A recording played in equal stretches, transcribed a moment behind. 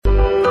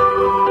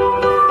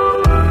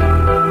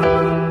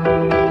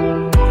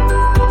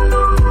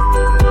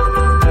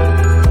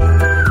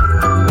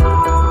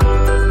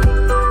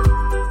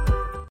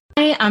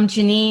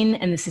Janine,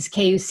 and this is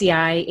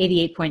KUCI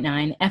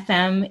 88.9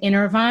 FM in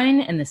Irvine,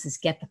 and this is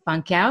Get the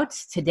Funk Out.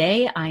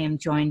 Today, I am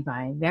joined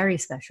by a very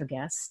special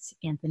guest,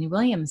 Anthony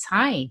Williams.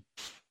 Hi.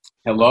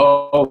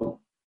 Hello,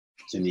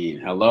 Janine.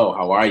 Hello.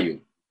 How are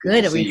you?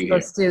 Good. Are we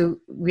supposed to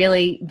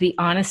really be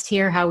honest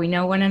here, how we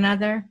know one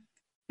another?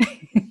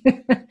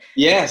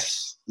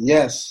 Yes.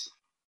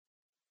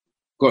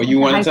 Go. You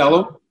want to tell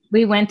them?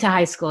 We went to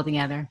high school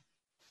together.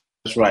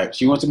 That's right.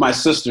 She went to my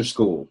sister's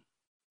school.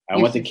 I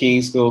went to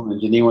King School,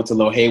 and Janine went to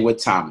Little Haywood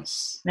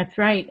Thomas. That's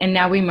right. And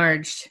now we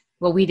merged.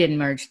 Well, we didn't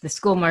merge. The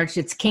school merged.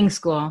 It's King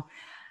School.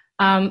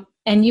 And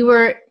you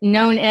were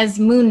known as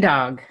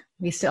Moondog.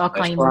 We used to all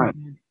call you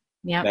Moondog.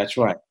 Yeah. That's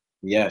right.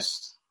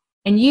 Yes.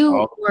 And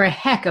you were a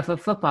heck of a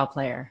football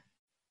player.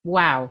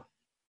 Wow.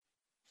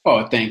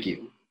 Oh, thank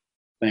you.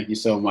 Thank you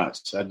so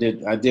much. I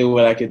did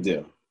what I could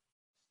do.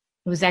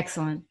 It was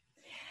excellent.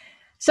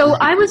 So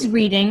I was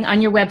reading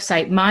on your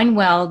website,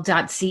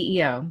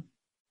 mindwell.co.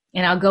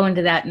 And I'll go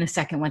into that in a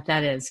second, what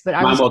that is. But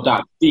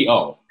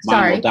Mindwell.co.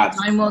 Sorry,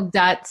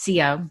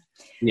 mindwell.co.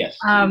 Yes.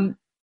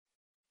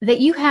 That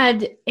you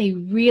had a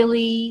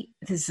really,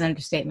 this is an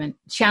understatement,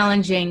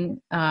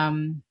 challenging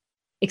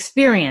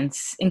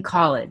experience in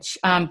college.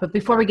 But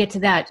before we get to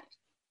that,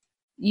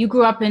 you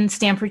grew up in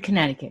Stamford,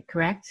 Connecticut,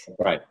 correct?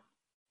 Right.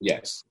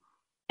 Yes.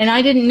 And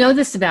I didn't know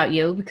this about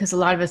you because a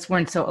lot of us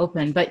weren't so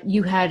open, but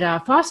you had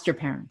foster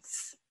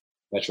parents.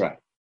 That's right.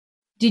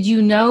 Did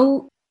you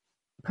know,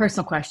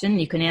 personal question,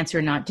 you can answer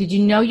or not, did you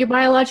know your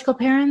biological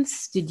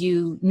parents? Did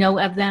you know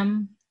of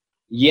them?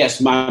 Yes,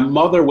 my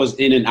mother was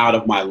in and out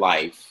of my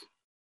life.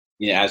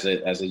 Yeah, as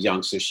a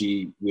youngster,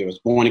 we was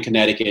born in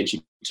Connecticut, and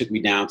she took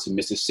me down to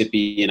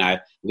Mississippi, and I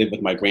lived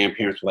with my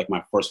grandparents for like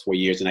my first 4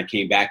 years, and I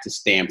came back to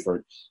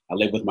Stamford. I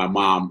lived with my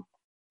mom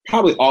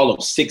probably all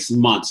of 6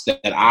 months that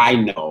I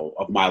know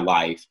of my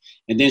life,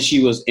 and then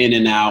she was in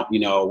and out. We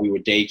were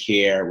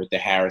daycare with the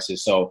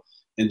Harrises. So,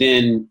 and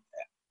then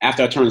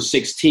after I turned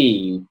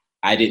 16,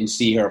 I didn't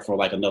see her for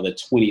like another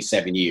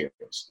 27 years.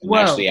 And Whoa.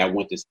 Actually, I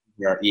went to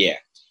see her. Yeah,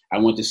 I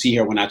went to see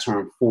her when I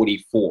turned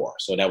 44.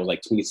 So that was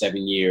like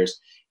 27 years.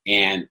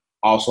 And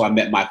also, I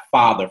met my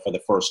father for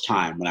the first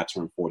time when I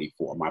turned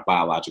 44, my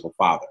biological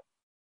father,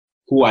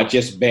 who I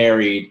just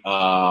buried.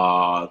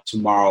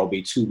 Tomorrow will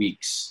be 2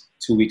 weeks.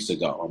 2 weeks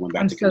ago, I went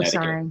back to Connecticut.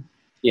 Sorry.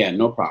 Yeah,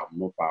 no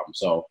problem.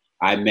 So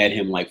I met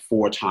him like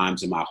 4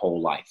 times in my whole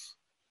life.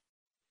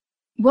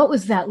 What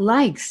was that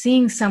like,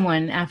 seeing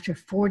someone after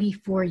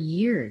 44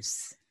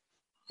 years?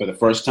 For the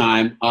first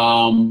time,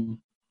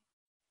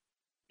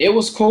 it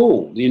was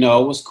cool. It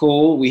was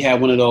cool. We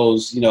had one of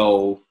those,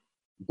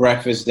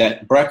 breakfasts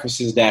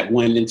that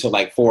went into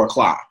like 4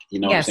 o'clock.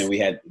 Yes. What I'm saying? We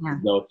had,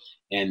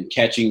 and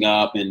catching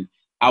up, and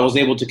I was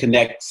able to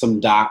connect some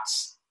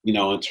dots,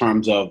 in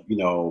terms of,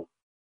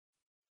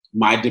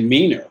 my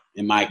demeanor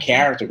and my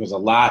character, because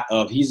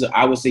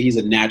I would say he's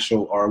a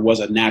natural, or was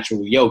a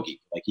natural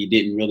yogi. Like, he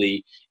didn't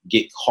really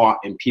get caught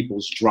in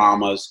people's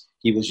dramas.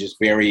 He was just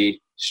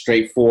very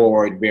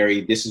straightforward,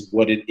 this is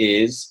what it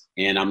is,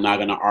 and I'm not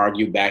going to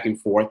argue back and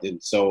forth,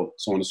 and so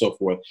on and so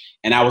forth.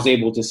 And I was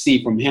able to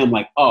see from him,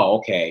 like, oh,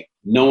 okay,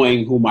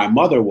 knowing who my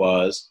mother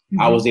was,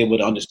 I was able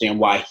to understand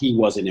why he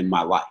wasn't in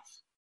my life.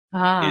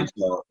 And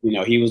so,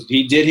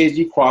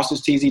 he crossed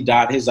his T's, he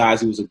dotted his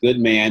I's. He was a good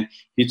man.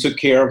 He took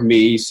care of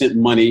me. He sent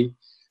money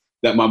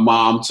that my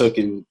mom took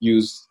and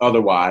used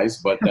otherwise,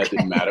 but that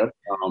didn't matter.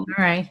 All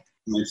right.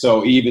 And so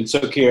he even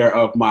took care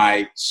of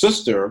my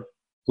sister,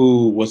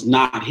 who was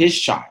not his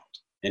child.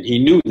 And he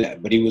knew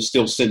that, but he was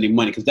still sending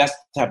money, because that's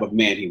the type of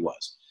man he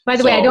was. By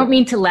the way, I don't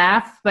mean to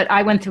laugh, but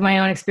I went through my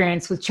own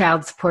experience with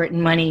child support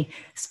and money,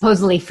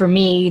 supposedly for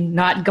me,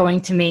 not going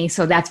to me.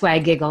 So that's why I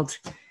giggled.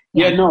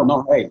 Yeah,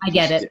 no, hey. I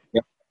get it.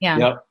 Yeah.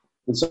 Yep.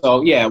 And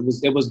so,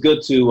 it was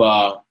good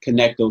to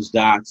connect those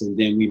dots. And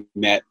then we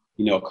met,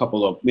 a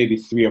couple of, maybe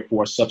 3 or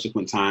 4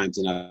 subsequent times.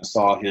 And I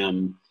saw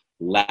him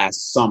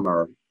last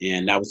summer,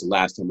 and that was the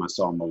last time I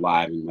saw him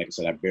alive. And like I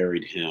said, I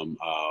buried him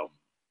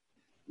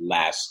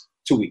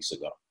 2 weeks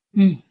ago.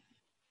 Mm.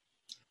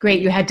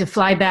 Great. You had to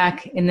fly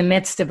back in the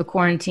midst of a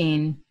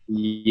quarantine.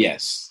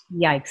 Yes.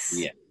 Yikes.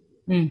 Yeah.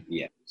 Mm.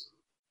 Yeah.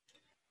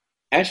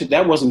 Actually,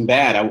 that wasn't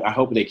bad. I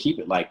hope they keep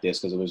it like this,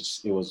 because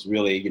it was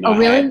really, Oh,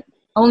 really?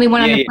 Only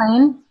one on the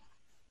plane?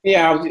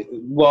 Yeah.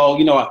 Well,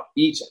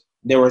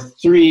 there were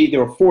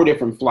 4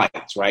 different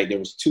flights, right? There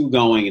was 2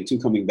 going and 2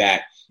 coming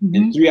back,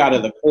 and 3 out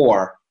of the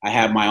 4, I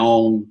had my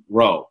own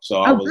row.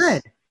 So I was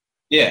good.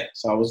 Yeah.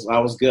 So I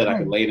was good. I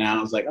could lay down.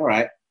 I was like, all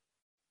right,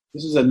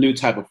 this is a new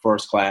type of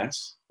first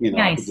class. Nice.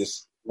 I could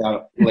just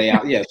lay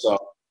out. Yeah. So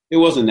it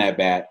wasn't that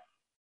bad.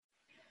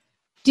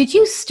 Did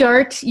you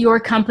start your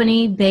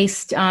company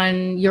based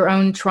on your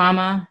own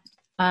trauma?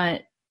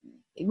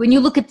 When you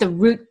look at the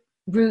root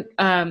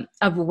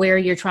of where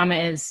your trauma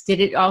is, did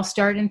it all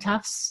start in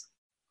Tufts?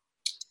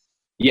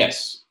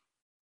 Yes.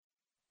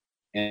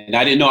 And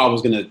I didn't know I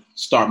was going to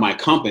start my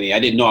company.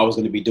 I didn't know I was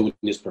going to be doing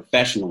this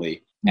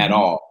professionally at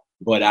all.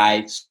 But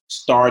I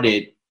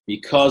started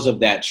because of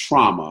that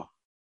trauma.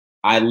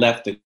 I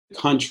left the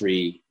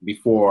country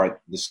before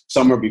the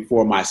summer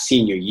before my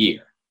senior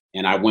year.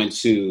 and I went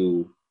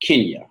to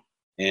Kenya.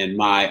 And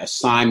my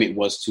assignment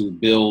was to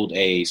build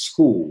a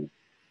school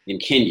in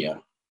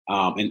Kenya,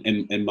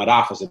 and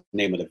Madafa is the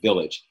name of the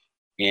village.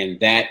 And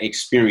that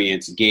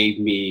experience gave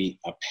me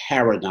a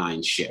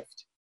paradigm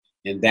shift.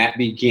 And that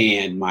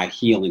began my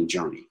healing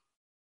journey.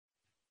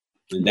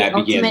 And that the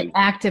ultimate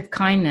act of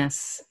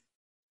kindness.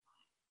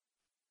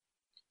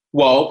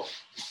 Well,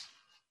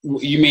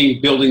 you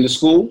mean building the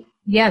school?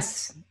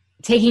 Yes.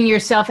 Taking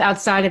yourself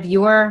outside of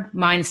your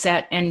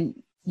mindset and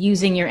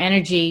using your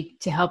energy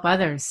to help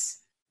others.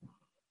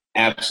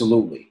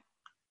 Absolutely.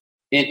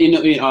 And,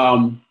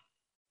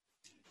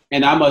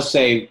 and I must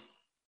say,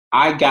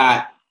 I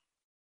got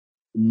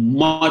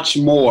much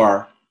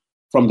more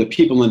from the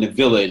people in the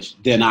village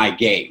than I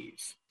gave.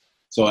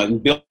 So in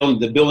building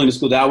the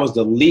school, that was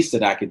the least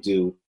that I could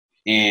do.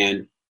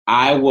 And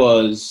I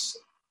was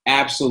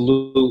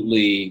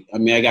absolutely,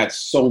 I got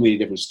so many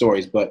different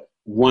stories, but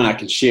one I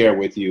can share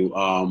with you.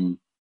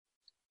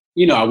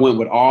 I went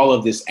with all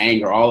of this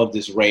anger, all of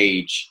this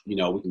rage, we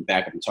can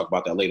back up and talk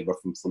about that later,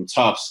 but from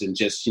Tufts, and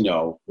just,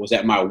 was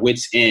at my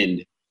wit's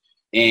end.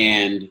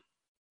 And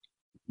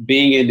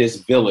being in this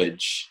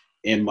village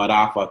in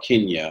Madafa,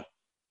 Kenya,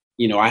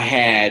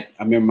 I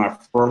remember my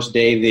first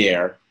day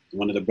there,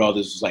 one of the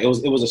brothers was like,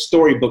 it was a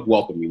storybook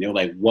welcoming. They were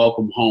like,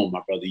 welcome home,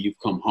 my brother, you've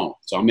come home.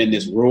 So I'm in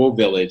this rural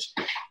village,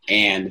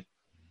 and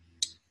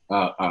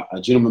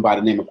a gentleman by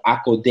the name of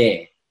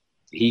Akode,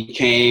 he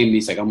came,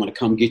 he's like, I'm going to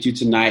come get you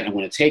tonight. I'm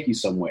going to take you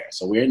somewhere.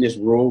 So we're in this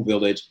rural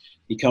village.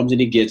 He comes and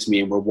he gets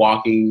me, and we're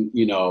walking,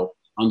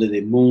 under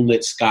the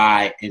moonlit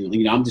sky.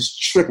 And, I'm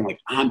just tripping like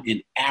I'm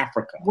in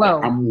Africa. Whoa.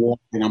 Like, I'm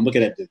walking, I'm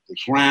looking at the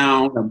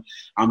ground.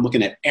 I'm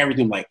looking at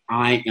everything like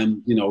I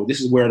am, this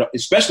is where,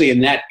 especially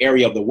in that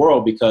area of the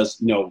world, because,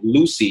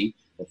 Lucy,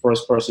 the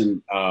first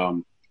person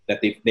that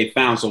they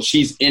found, so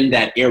she's in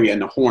that area in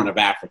the Horn of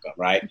Africa,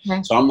 right?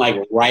 Okay. So I'm like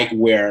right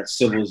where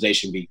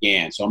civilization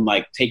began. So I'm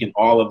like taking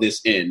all of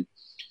this in.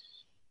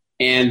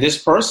 And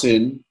this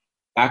person,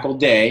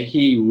 Akode,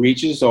 he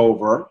reaches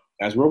over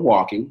as we're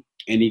walking,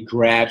 and he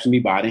grabs me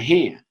by the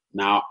hand.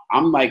 Now,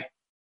 I'm like,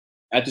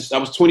 I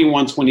was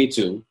 21,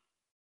 22,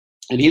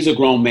 and he's a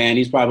grown man.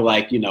 He's probably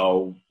like, I'm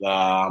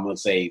going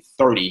to say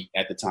 30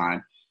 at the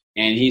time.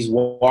 And he's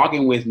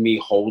walking with me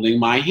holding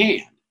my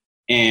hand.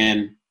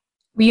 And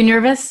were you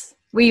nervous?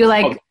 Were you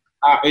like,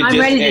 I'm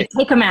ready to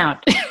take him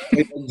out?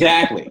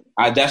 Exactly.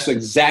 That's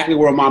exactly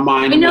where my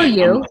mind I know went.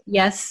 you, like,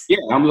 yes. Yeah,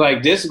 I'm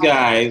like, this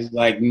guy's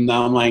like,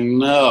 no. I'm like,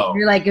 no.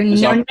 You're like,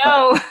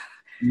 no.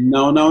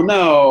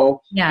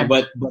 No. Yeah.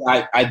 But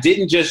I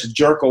didn't just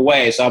jerk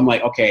away. So I'm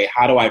like, okay,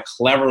 how do I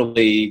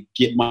cleverly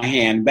get my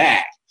hand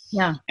back?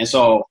 Yeah. And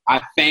so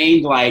I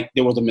feigned like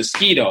there was a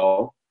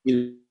mosquito,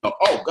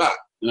 oh God.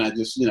 And I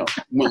just,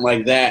 went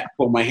like that,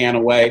 pulled my hand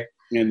away.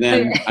 And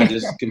then I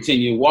just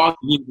continued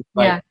walking.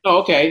 Like, oh,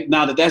 okay,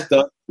 now that that's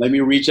done, let me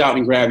reach out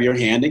and grab your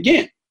hand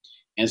again.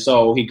 And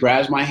so he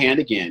grabs my hand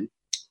again.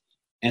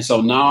 And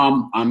so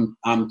now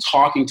I'm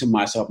talking to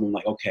myself. And I'm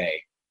like,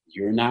 okay,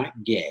 you're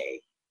not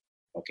gay.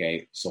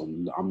 Okay, so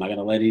I'm not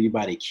gonna let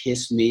anybody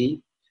kiss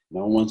me.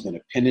 No one's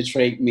gonna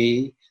penetrate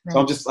me.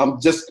 Right. So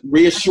I'm just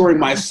reassuring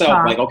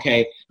myself, like,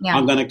 okay,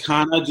 I'm gonna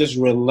kind of just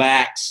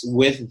relax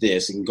with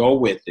this and go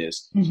with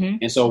this. Mm-hmm.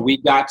 And so we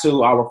got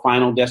to our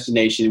final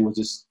destination, which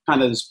is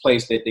kind of this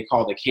place that they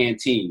call the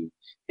canteen.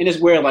 And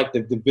it's where like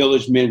the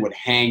village men would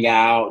hang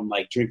out and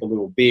like drink a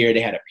little beer.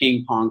 They had a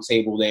ping pong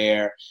table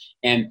there,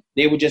 and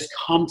they would just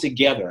come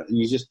together. And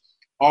you just,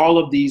 all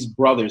of these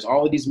brothers,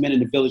 all of these men in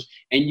the village,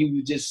 and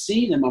you just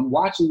see them. I'm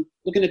looking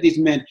at these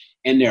men,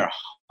 and they're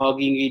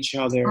hugging each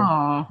other.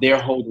 Aww. They're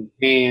holding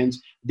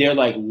hands. They're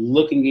like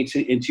looking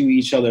into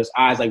each other's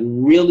eyes, like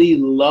really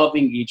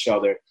loving each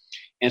other.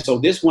 And so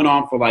this went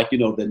on for like,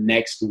 the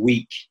next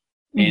week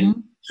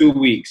and 2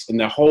 weeks. And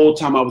the whole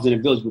time I was in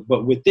the village,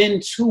 but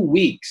within 2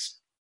 weeks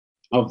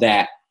of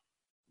that,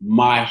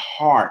 my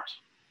heart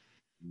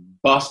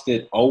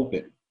busted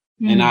open.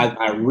 And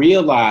I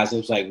realized, it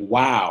was like,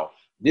 wow,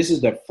 this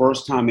is the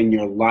first time in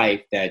your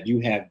life that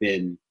you have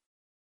been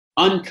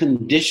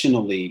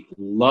unconditionally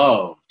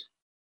loved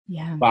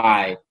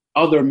by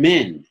other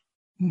men.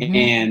 Mm-hmm.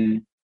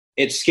 And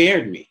it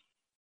scared me.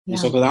 Yeah. And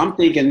so, because I'm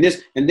thinking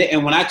this, and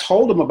when I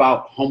told them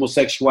about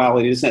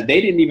homosexuality,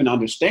 they didn't even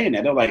understand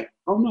that. They're like,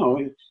 oh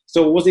no.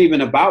 So it wasn't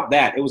even about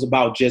that. It was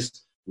about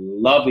just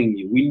loving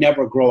you. We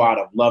never grow out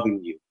of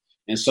loving you.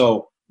 And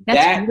so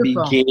that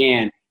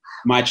began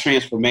my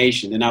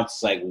transformation. And I was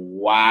like,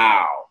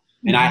 wow.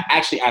 Mm-hmm. And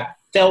I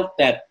felt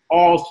that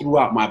all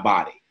throughout my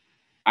body.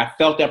 I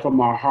felt that from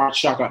my heart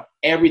chakra,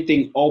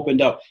 everything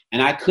opened up,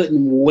 and I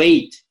couldn't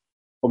wait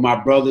for my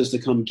brothers to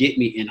come get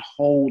me and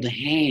hold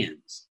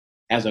hands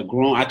as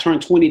I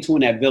turned 22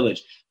 in that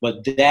village,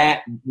 but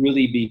that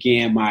really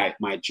began my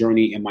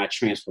journey and my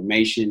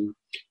transformation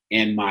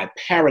and my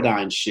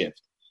paradigm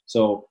shift.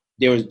 So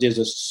there's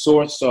a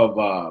source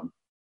of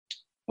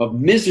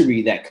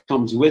misery that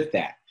comes with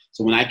that.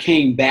 So when I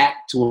came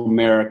back to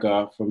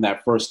America from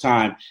that first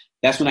time,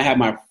 that's when I had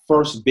my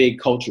first big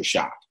culture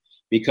shock,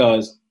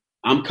 because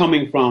I'm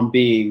coming from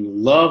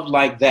being loved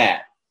like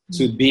that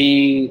to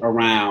being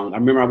around. I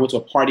remember I went to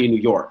a party in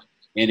New York,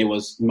 and it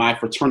was my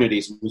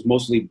fraternities. It was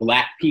mostly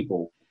Black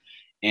people.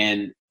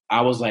 And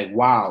I was like,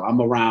 wow,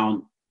 I'm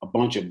around a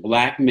bunch of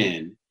Black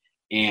men.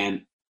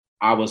 And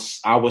I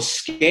was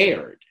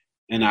scared.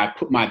 And I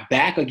put my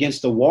back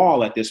against the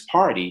wall at this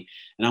party.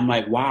 And I'm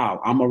like,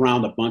 wow, I'm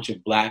around a bunch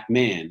of Black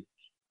men.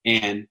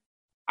 And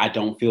I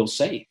don't feel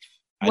safe.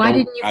 Why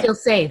didn't you feel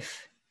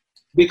safe?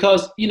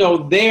 Because,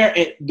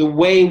 the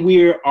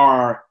way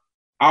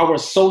our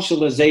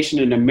socialization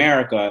in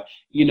America,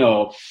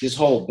 this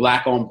whole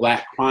Black on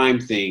Black crime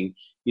thing,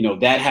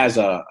 that has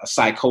a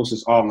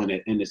psychosis all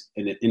in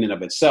and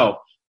of itself.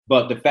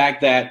 But the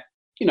fact that,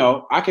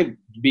 I could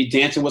be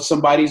dancing with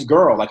somebody's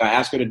girl, like I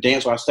ask her to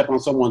dance or I step on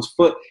someone's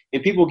foot,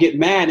 and people get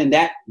mad, and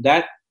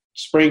that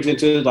springs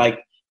into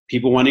like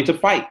people wanting to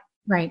fight.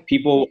 Right.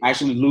 People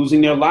actually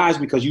losing their lives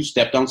because you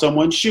stepped on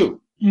someone's shoe,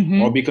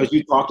 or because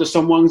you talked to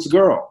someone's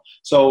girl.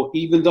 So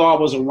even though I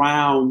was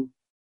around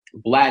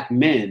Black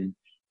men,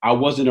 I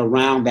wasn't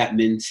around that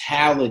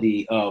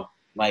mentality of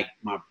like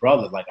my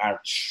brother, like I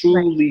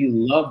truly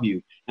love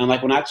you. And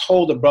like when I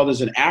told the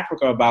brothers in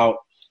Africa about,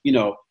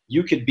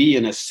 you could be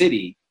in a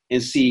city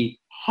and see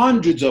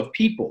hundreds of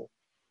people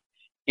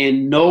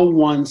and no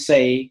one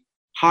say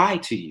hi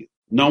to you.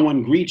 No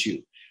one greet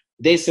you.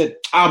 They said,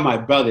 my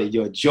brother,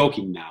 you're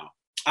joking now.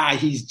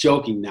 He's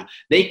joking now.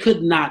 They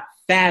could not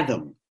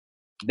fathom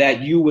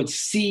that you would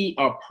see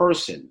a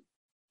person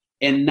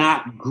and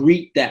not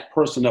greet that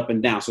person up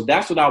and down. So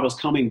that's what I was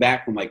coming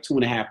back from, like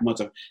 2.5 months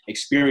of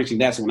experiencing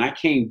that. So when I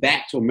came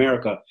back to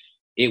America,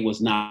 it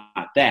was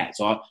not that.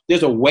 So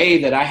there's a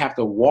way that I have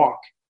to walk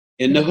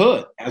in the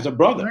hood as a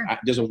brother. Sure.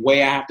 There's a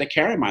way I have to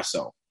carry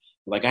myself.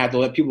 Like I have to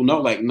let people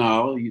know, like,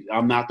 no,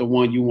 I'm not the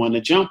one you want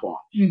to jump on.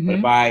 But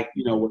if I,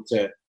 were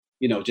to,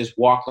 just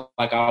walk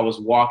like I was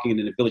walking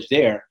in the village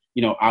there,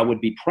 I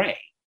would be prey.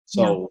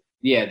 So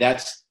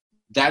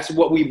that's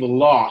what we've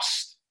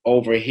lost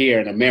over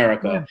here in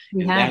America,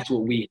 and that's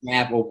what we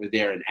have over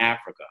there in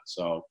Africa.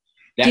 So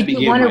did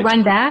you want to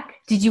run back?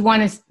 Did you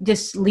want to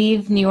just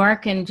leave New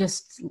York and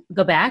just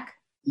go back?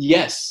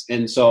 Yes.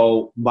 And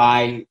so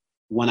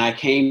when I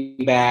came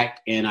back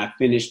and I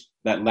finished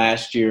that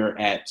last year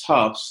at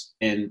Tufts,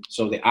 and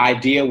so the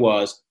idea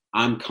was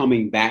I'm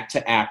coming back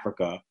to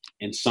Africa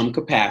in some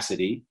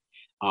capacity.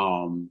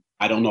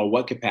 I don't know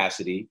what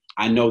capacity.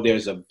 I know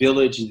there's a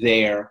village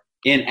there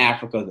in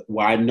Africa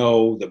where I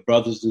know the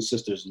brothers and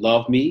sisters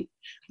love me.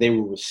 They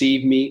will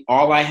receive me.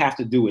 All I have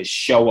to do is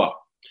show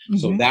up.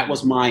 So that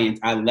was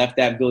I left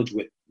that village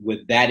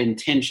with that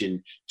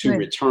intention to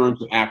return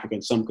to Africa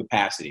in some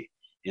capacity.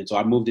 And so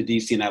I moved to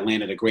DC and I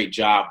landed a great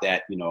job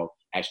that,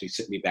 actually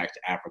sent me back to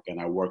Africa.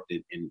 And I worked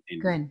in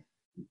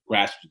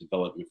grassroots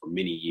development for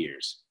many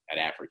years at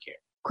Africare.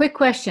 Quick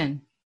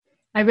question.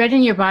 I read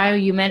in your bio,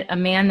 you met a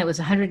man that was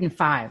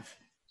 105.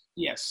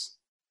 Yes.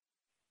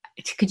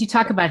 Could you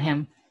talk about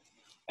him?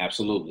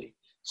 Absolutely.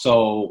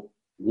 So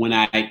when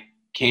I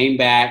came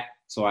back,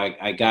 so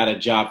I got a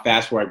job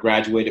fast before I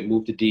graduated,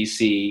 moved to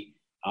DC,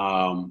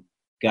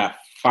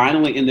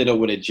 finally ended up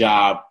with a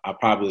job I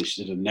probably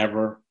should have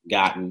never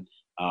gotten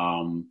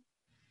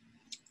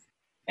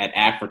at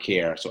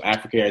Africare. So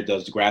Africare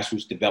does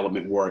grassroots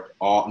development work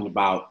all in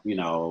about,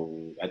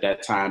 at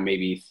that time,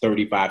 maybe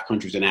 35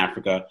 countries in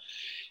Africa.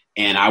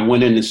 And I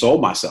went in and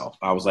sold myself.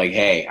 I was like,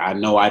 hey, I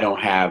know I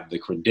don't have the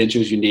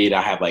credentials you need.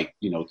 I have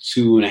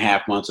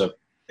 2.5 months of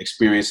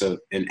experience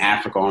in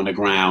Africa on the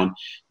ground,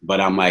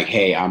 but I'm like,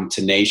 hey, I'm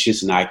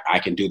tenacious and I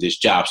can do this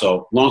job.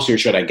 So long story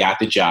short, I got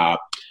the job.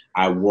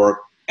 I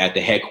worked at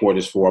the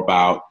headquarters for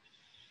about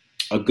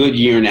a good 1.5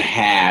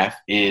 years,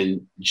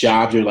 and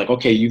jobs are like,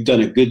 okay, you've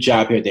done a good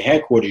job here at the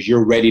headquarters.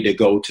 You're ready to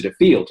go to the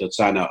field to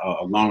sign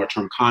a longer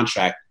term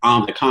contract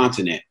on the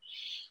continent.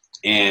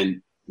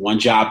 And one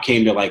job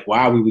came, they're like,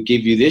 wow, we would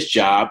give you this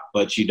job,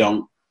 but you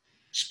don't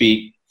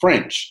speak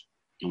French.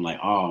 I'm like,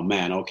 oh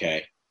man,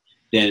 okay.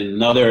 Then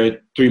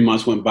another 3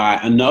 months went by,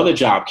 another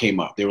job came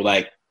up. They were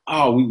like,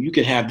 oh, you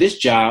could have this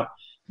job,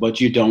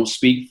 but you don't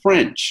speak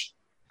French.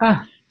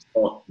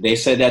 So they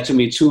said that to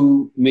me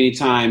too many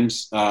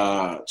times,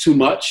 too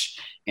much.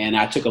 And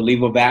I took a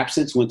leave of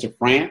absence, went to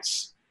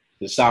France,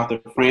 the south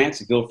of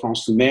France,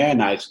 Villefranche-sur-Mer,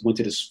 and I went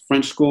to this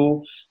French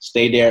school,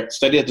 stayed there,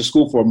 studied at the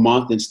school for a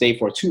month and stayed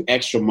for 2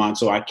 extra months.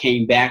 So I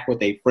came back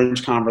with a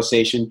French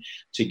conversation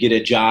to get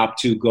a job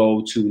to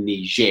go to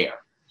Niger.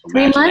 So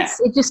 3 months?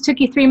 That. It just took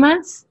you 3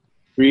 months?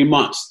 3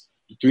 months.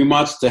 3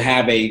 months to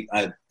have a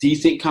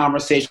decent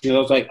conversation. I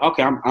was like,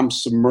 okay, I'm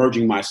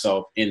submerging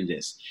myself in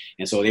this.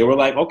 And so they were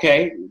like,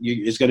 okay,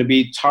 it's going to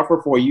be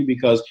tougher for you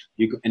because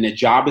and the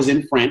job is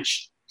in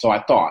French. So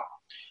I thought.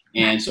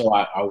 And so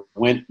I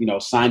went,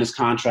 signed this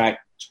contract,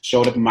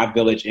 showed up in my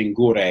village in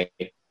Gouré.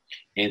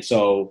 And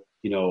so,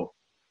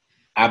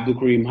 Abdul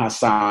Karim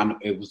Hassan,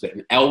 it was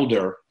an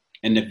elder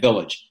in the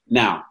village.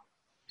 Now,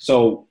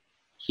 so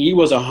he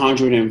was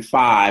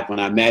 105 when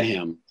I met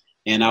him.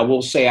 And I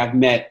will say I've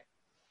met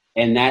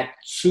in that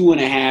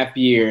 2.5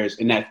 years,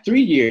 in that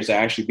 3 years of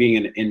actually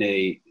being in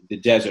the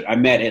desert, I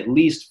met at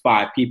least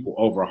 5 people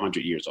over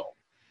 100 years old.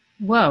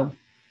 Whoa.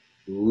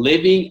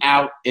 living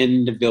out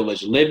in the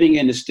village, living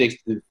in the sticks.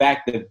 In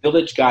fact, the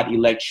village got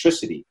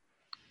electricity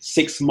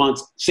 6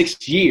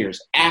 years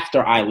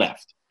after I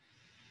left.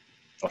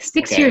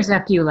 6 years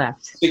after you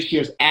left. 6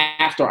 years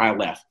after I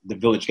left, the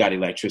village got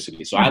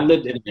electricity. So I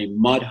lived in a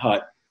mud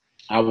hut.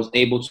 I was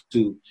able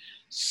to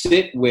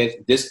sit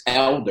with this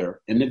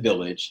elder in the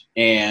village,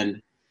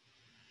 and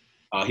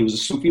he was a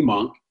Sufi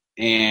monk,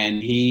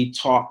 and he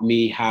taught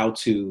me how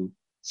to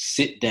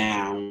sit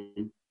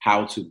down,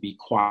 how to be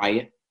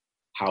quiet,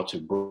 how to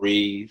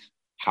breathe,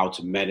 how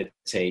to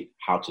meditate,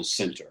 how to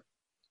center.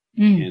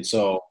 And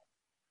so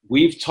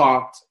we've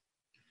talked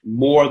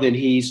more than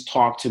he's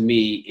talked to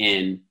me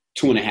in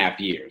 2.5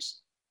 years.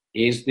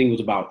 His thing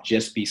was about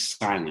just be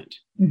silent.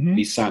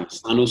 Be silent.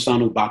 Sanu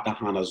sanu bata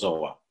hana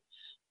zoa.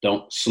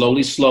 Don't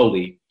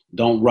slowly,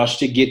 don't rush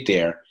to get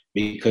there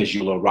because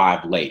you'll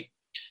arrive late.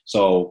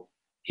 So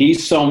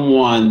he's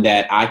someone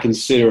that I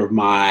consider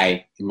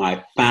my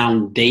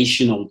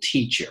foundational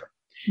teacher.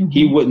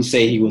 He wouldn't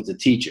say he was a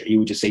teacher. He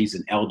would just say he's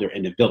an elder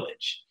in the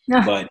village.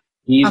 But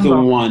he's the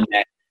one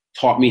that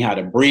taught me how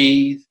to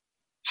breathe,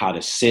 how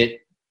to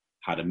sit,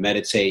 how to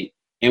meditate.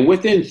 And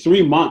within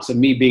 3 months of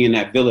me being in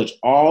that village,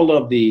 all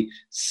of the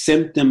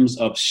symptoms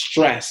of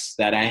stress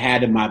that I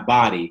had in my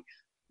body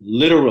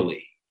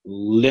literally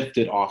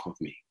lifted off of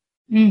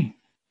me.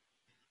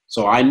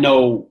 So I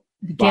know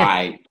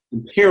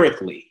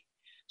empirically.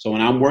 So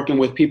when I'm working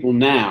with people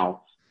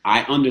now,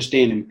 I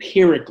understand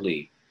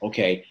empirically,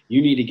 okay,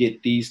 you need to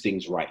get these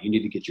things right. You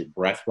need to get your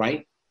breath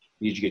right.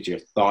 You need to get your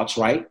thoughts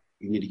right.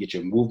 You need to get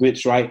your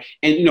movements right.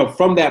 And,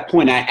 from that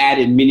point, I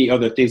added many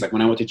other things. Like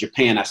when I went to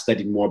Japan, I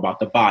studied more about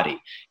the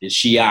body and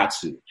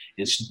shiatsu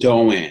and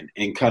Doin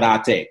and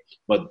karate.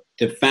 But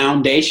the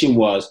foundation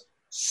was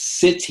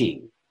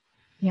sitting.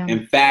 Yeah.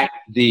 In fact,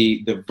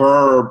 the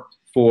verb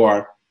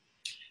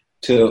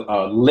to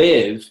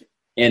live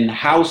in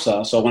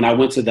Hausa. So when I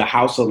went to the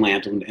Hausa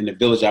land in the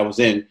village I was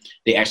in,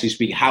 they actually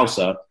speak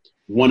Hausa,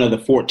 one of the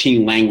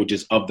 14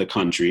 languages of the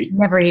country.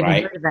 Never even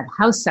heard of that.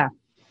 Hausa.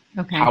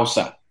 Okay.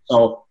 Hausa.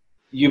 So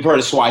you've heard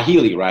of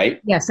Swahili,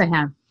 right? Yes, I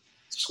have.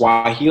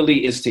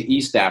 Swahili is to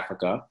East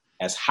Africa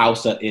as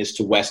Hausa is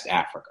to West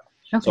Africa.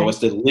 Okay. So it's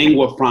the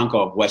lingua franca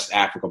of West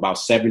Africa. About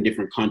 7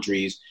 different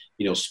countries,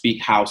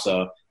 speak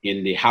Hausa.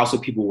 And the Hausa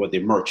people were the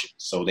merchants.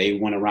 So they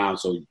went around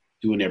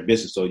doing their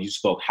business. So you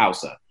spoke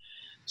Hausa.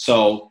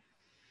 So,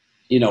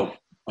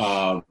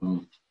 I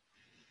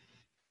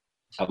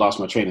lost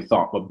my train of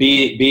thought. But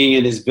being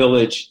in this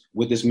village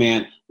with this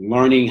man,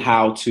 learning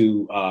how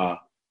to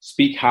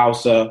speak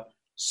Hausa,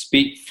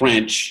 speak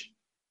French.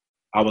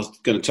 I was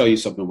going to tell you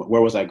something.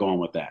 Where was I going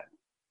with that?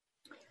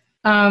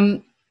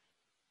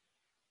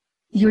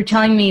 You were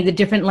telling me the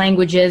different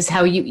languages,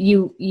 how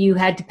you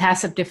had to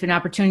pass up different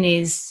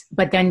opportunities,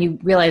 but then you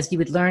realized you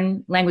would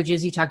learn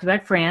languages. You talked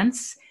about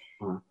France.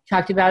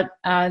 Talked about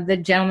the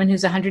gentleman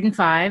who's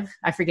 105.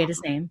 I forget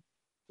his name.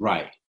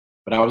 Right.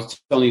 But I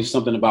was telling you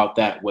something about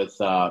that with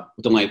the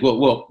language.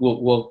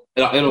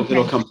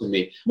 It'll come to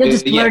me. You'll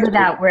just blurt it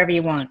out wherever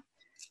you want.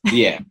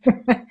 Yeah.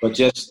 But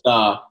just,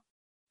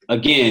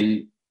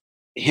 again,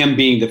 him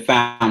being the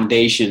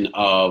foundation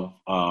of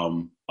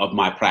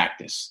my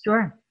practice.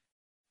 Sure.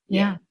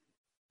 Yeah.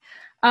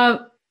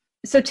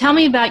 So tell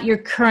me about your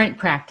current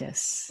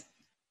practice.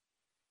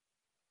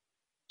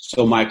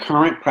 So my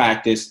current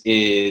practice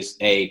is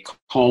a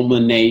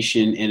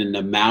culmination and an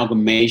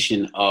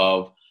amalgamation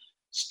of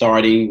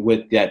starting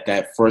with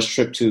that first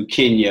trip to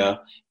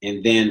Kenya.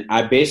 And then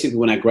I basically,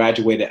 when I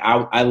graduated,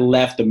 I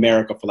left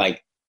America for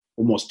like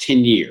almost 10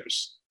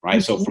 years,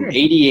 right? So from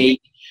 88,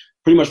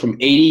 pretty much from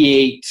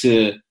 88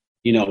 to,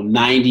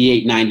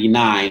 98,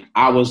 99,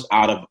 I was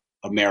out of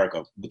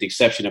America with the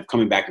exception of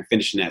coming back and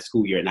finishing that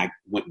school year. And I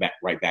went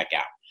right back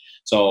out.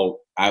 So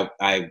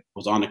I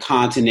was on the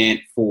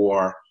continent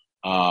for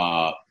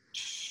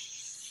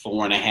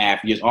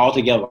 4.5 years,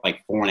 altogether like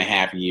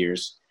 4.5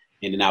 years.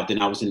 And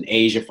then I was in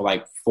Asia for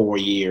like 4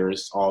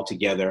 years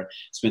altogether,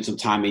 spent some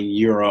time in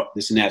Europe,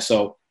 this and that.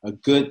 So a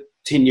good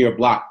 10-year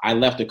block, I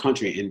left the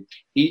country. And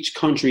each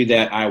country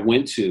that I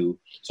went to,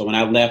 so when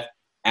I left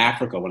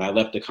Africa, when I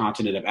left the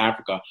continent of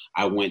Africa,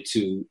 I went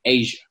to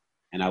Asia.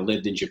 And I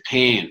lived in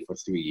Japan for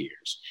 3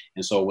 years.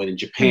 And so when in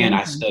Japan,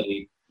 I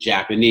studied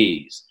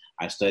Japanese.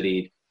 I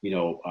studied,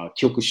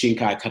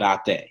 Kyokushinkai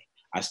Karate.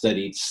 I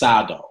studied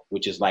Sado,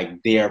 which is like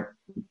their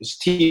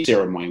tea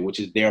ceremony,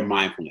 which is their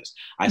mindfulness.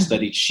 I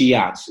studied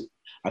Shiatsu.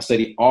 I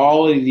studied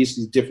all of these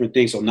different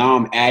things. So now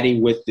I'm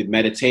adding with the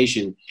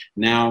meditation,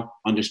 now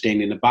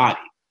understanding the body.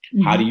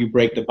 How do you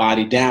break the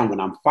body down when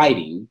I'm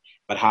fighting?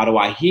 But how do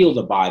I heal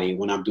the body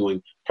when I'm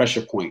doing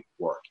pressure point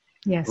work,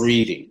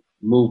 breathing,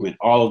 movement,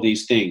 all of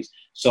these things?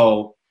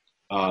 So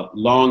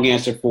long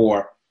answer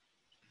for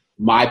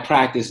my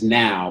practice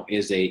now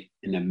is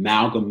an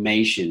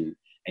amalgamation,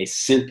 a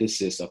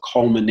synthesis, a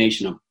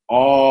culmination of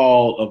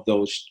all of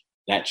those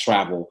that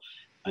travel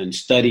and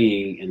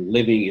studying and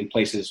living in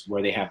places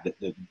where they have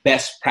the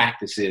best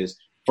practices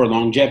for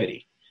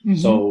longevity.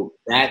 So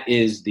that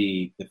is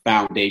the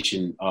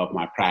foundation of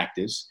my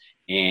practice.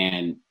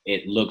 And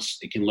it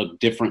can look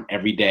different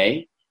every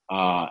day.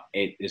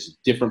 It is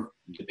different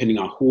depending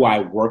on who I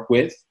work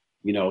with.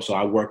 So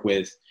I work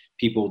with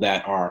people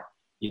that are,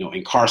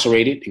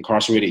 incarcerated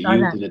youth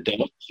and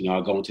adults.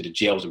 I go into the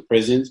jails and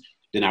prisons.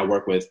 Then I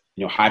work with,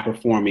 high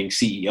performing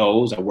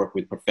CEOs. I work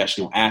with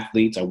professional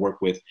athletes. I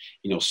work with,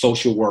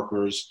 social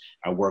workers.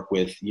 I work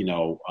with,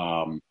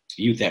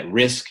 youth at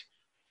risk,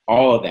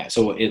 all of that.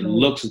 So it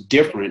looks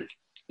different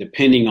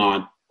depending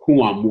on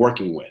who I'm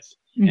working with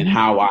and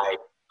how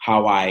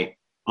I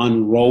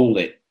unroll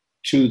it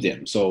to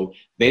them. So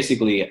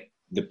basically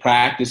the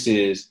practice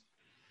is,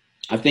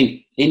 I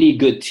think any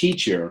good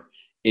teacher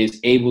is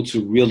able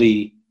to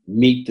really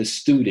meet the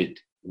student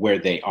where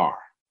they are.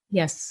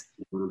 Yes.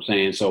 You know what I'm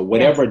saying? So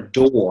whatever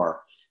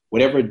door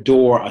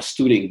a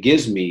student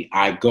gives me,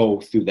 I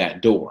go through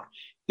that door.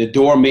 The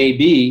door may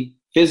be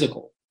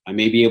physical. I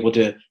may be able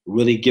to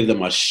really give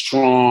them a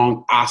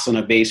strong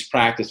asana-based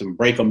practice and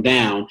break them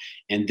down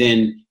and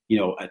then,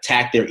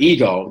 attack their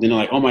ego. Then they're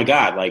like, oh my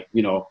God, I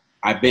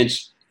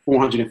bench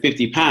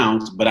 450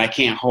 pounds, but I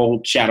can't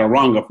hold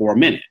chaturanga for a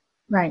minute.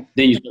 Right.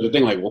 Then you start to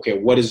think like, okay,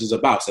 what is this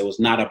about? So it's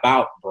not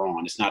about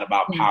brawn. It's not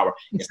about power.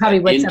 It's probably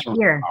what's up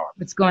here. Power.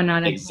 What's going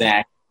on.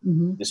 Exactly.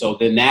 And so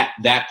then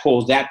that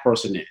pulls that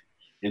person in.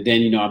 And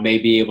then, I may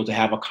be able to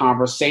have a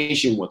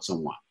conversation with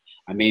someone.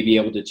 I may be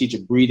able to teach a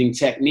breathing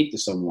technique to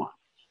someone.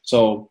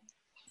 So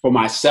for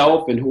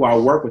myself and who I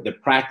work with, the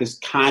practice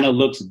kind of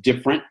looks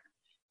different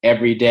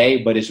every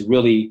day, but it's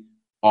really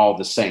all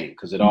the same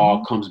because it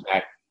all comes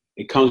back.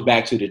 It comes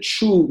back to the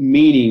true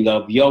meaning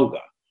of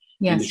yoga.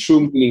 Yes. And the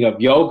true meaning of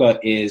yoga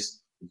is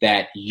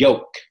that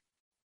yoke.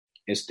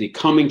 It's the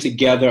coming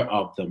together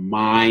of the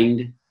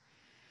mind,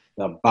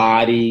 the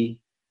body,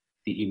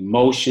 the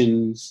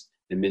emotions,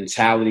 the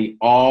mentality,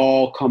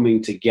 all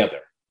coming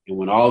together. And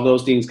when all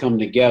those things come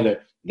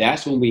together,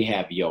 that's when we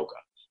have yoga.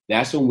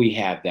 That's when we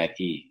have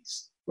that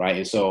ease, right?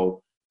 And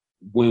so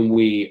when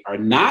we are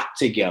not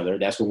together,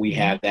 that's when we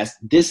have that's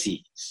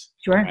dis-ease.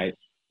 Sure. Right?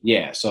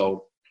 Yeah.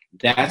 So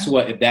that's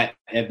what, if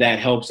that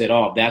helps at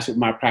all, that's what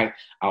my practice,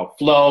 I'll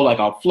flow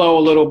a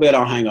little bit.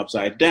 I'll hang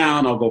upside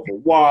down. I'll go for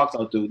walks.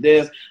 I'll do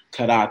this,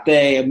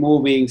 karate,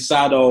 moving,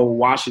 sado,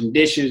 washing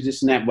dishes,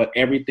 this and that. But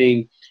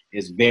everything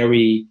is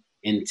very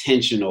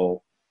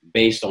intentional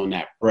based on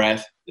that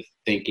breath, the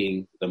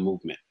thinking, the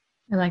movement.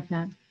 I like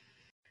that.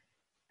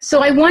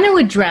 So I want to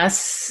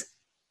address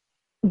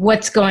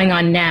what's going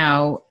on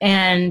now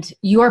and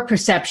your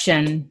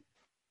perception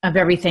of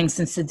everything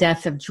since the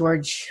death of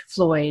George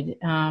Floyd.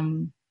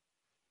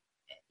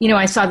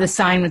 I saw the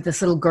sign with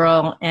this little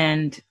girl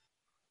and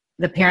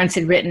the parents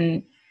had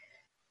written,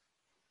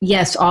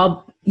 yes,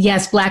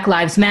 Black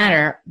lives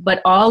matter,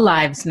 but all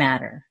lives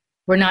matter.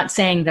 We're not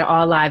saying that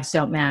all lives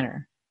don't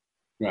matter.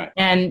 Right.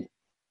 And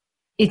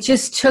it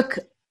just took,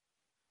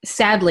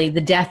 sadly,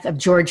 the death of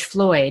George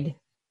Floyd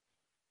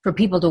for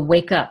people to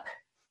wake up,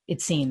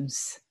 it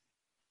seems.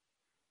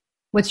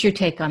 What's your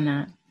take on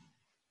that?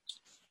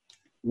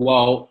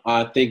 Well,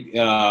 I think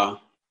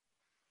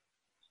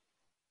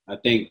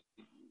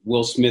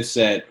Will Smith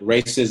said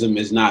racism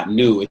is not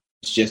new, it's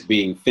just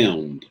being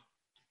filmed.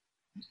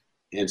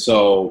 And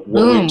so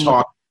what we're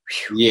talking,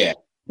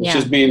 it's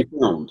just being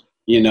filmed,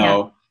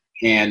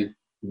 and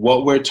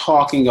what we're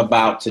talking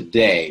about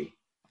today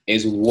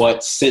is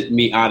what sent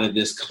me out of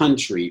this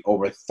country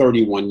over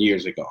 31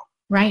 years ago.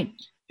 Right.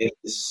 It's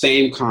the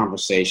same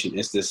conversation.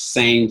 It's the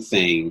same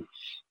thing.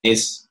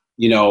 It's,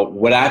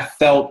 what I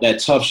felt at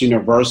Tufts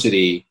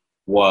University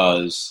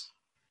was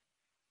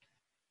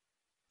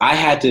I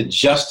had to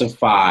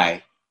justify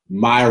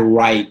my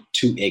right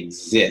to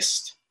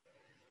exist.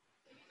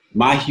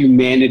 My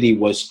humanity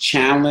was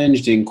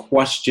challenged and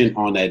questioned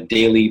on a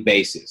daily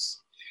basis.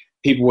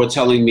 People were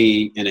telling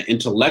me in an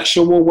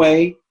intellectual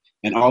way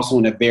and also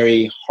in a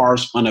very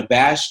harsh,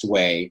 unabashed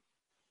way,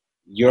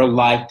 your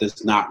life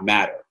does not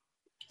matter.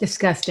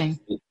 Disgusting.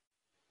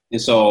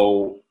 And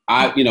so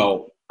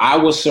I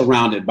was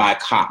surrounded by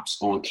cops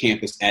on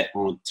campus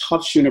on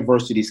Tufts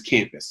University's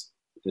campus.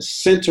 The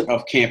center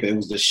of campus, it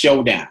was the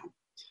showdown.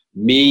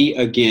 Me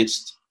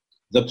against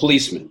the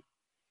policeman.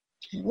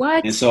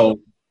 What? And so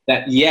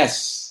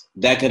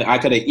I could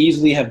have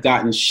easily have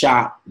gotten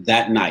shot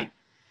that night.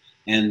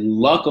 And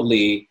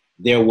luckily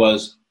there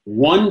was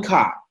one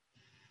cop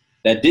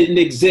that didn't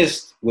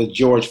exist with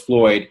George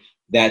Floyd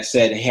that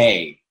said,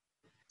 hey,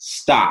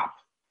 stop.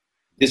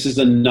 This is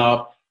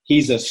enough.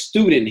 He's a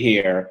student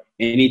here.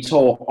 And he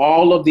told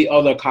all of the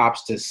other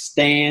cops to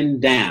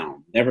stand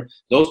down.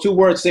 Those two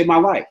words saved my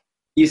life.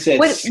 He said,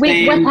 what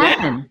happened?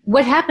 Down.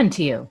 What happened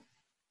to you?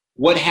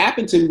 What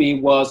happened to me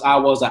was I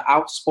was an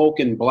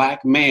outspoken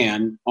Black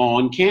man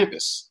on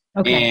campus.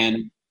 Okay.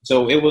 And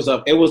so it was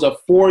a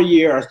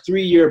 4-year or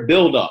 3-year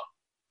buildup.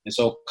 And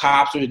so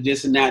cops were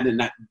this and that.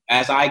 And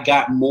as I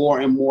got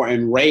more and more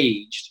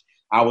enraged,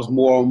 I was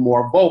more and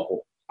more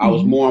vocal. I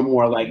was more and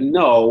more like,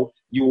 no,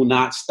 you will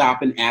not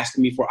stop and ask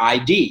me for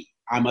ID.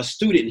 I'm a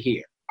student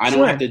here. I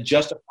don't have to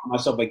justify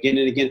myself again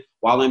and again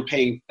while I'm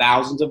paying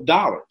thousands of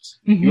dollars.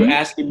 You're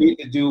asking me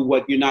to do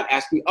what you're not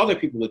asking other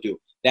people to do.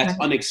 That's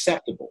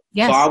unacceptable.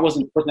 Yes. So I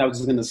wasn't the person that was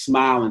just going to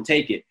smile and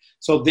take it.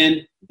 So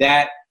then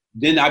that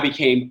then I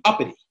became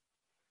uppity.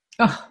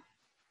 Oh.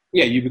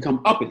 Yeah, you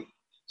become uppity.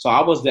 So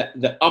I was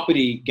the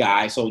uppity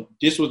guy. So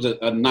this was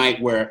a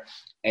night where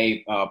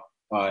a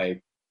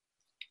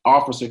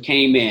officer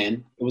came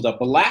in. It was a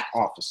black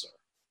officer.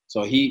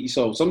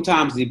 So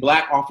sometimes the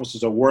black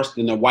officers are worse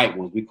than the white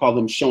ones. We call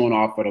them showing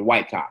off for the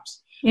white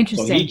cops.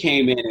 Interesting. So he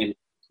came in and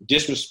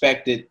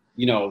disrespected,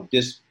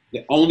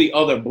 the only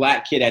other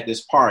black kid at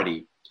this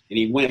party. And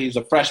he was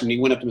a freshman. He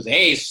went up to him and said,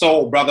 "Hey,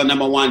 soul brother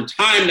number one,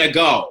 time to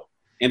go,"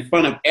 in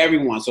front of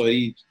everyone. So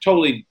he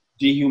totally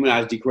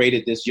dehumanized,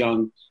 degraded this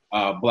young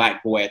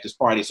black boy at this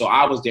party. So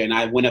I was there, and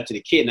I went up to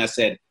the kid and I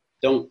said,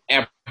 "Don't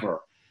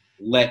ever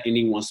let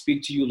anyone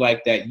speak to you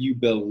like that. You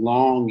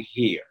belong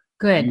here.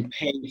 Good. You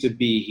paid to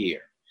be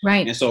here."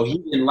 Right. And so he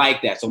didn't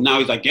like that. So now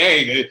he's like,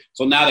 "Hey."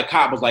 So now the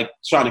cop was like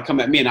trying to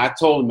come at me, and I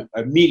told him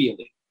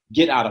immediately,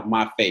 "Get out of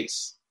my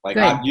face. Like,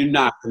 you're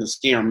not going to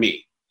scare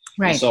me."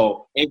 Right. And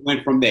so it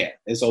went from there.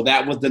 And so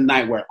that was the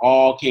night where it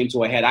all came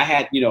to a head. I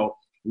had,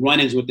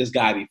 run-ins with this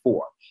guy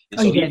before. And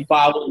so he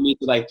followed me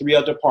to like 3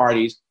 other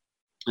parties.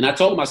 And I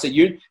told him, I said,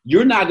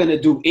 you're not going to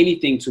do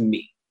anything to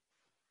me.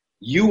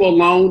 You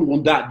alone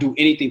will not do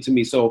anything to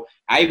me. So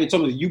I even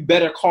told him, you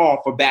better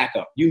call for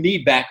backup. You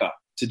need backup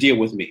to deal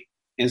with me.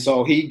 And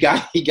so he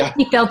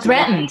felt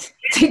threatened.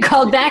 He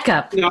called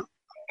backup.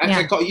 I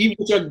said, call you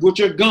with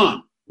your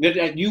gun.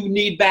 You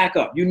need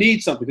backup. You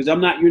need something because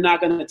you're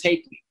not going to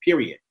take me,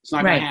 period. It's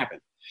not going to happen.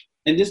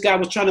 And this guy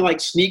was trying to like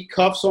sneak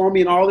cuffs on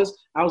me and all this.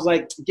 I was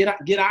like, get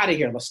out of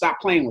here. Let's stop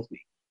playing with me.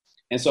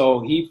 And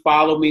so he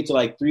followed me to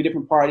like 3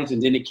 different parties.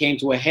 And then it came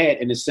to a head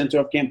in the center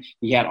of him.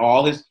 He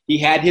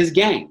had his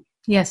gang.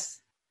 Yes.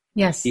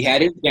 He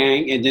had his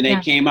gang. And then they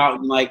came out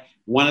and like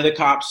one of the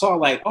cops saw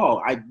like,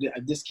 oh,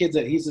 this kid's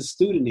he's a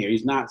student here.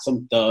 He's not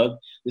some thug,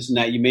 this and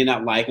that. You may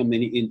not like him.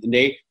 And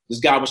this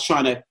guy was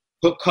trying to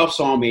put cuffs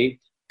on me.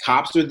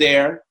 Cops were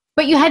there.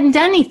 But you hadn't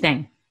done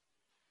anything.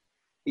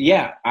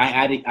 Yeah,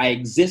 I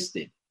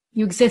existed.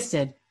 You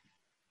existed.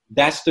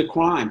 That's the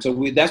crime. So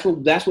that's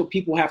what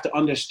people have to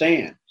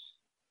understand.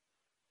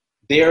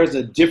 There's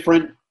a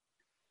different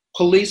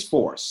police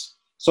force.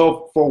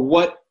 So for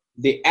what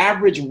the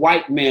average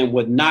white man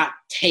would not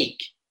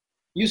take,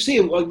 you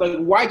see, like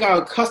white guy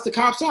would cuss the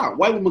cops out.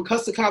 White woman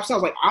cuss the cops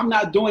out. Like, I'm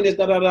not doing this.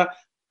 Da da da.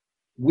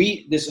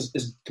 This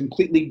is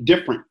completely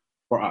different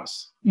for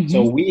us. Mm-hmm.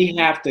 So we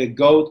have to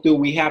go through.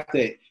 We have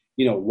to,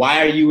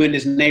 why are you in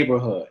this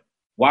neighborhood?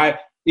 Why?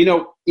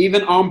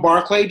 Even on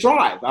Barclay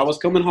Drive, I was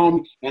coming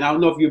home, and I don't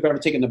know if you've ever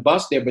taken the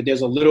bus there, but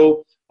there's a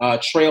little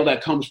trail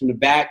that comes from the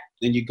back,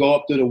 and you go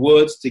up through the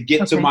woods to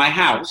get to my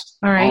house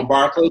on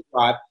Barclay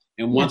Drive.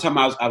 And one time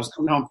I was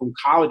coming home from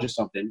college or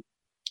something,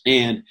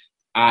 and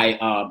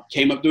I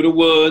came up through the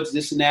woods,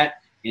 this and that,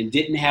 and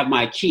didn't have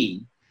my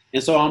key.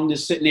 And so I'm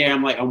just sitting there.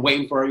 I'm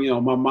waiting for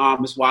my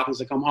mom, Miss Watkins,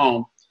 to come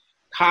home.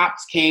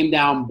 Cops came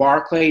down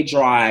Barclay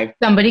Drive.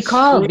 Somebody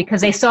called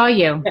because they saw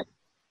you.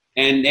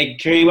 And they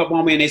came up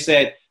on me and they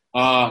said,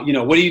 what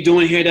are you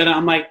doing here?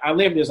 I'm like, I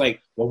live there. It's like,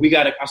 well,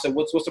 I said,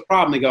 what's the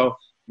problem? They go,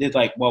 they're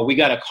like, well, we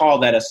got a call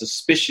that a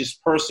suspicious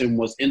person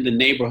was in the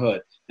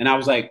neighborhood. And I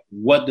was like,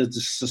 what does the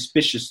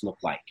suspicious look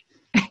like?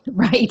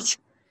 Right.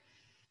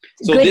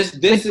 So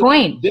good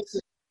point.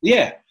 This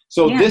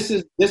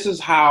is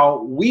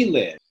how we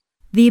live.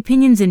 The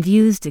opinions and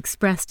views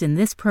expressed in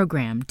this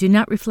program do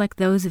not reflect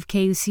those of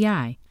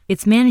KUCI,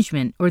 its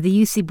management, or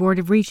the UC Board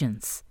of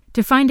Regents.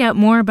 To find out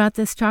more about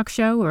this talk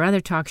show or other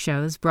talk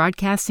shows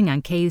broadcasting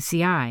on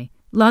KUCI,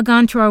 log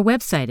on to our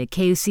website at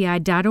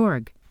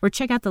kuci.org or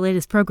check out the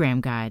latest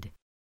program guide.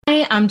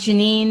 Hi, I'm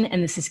Janine,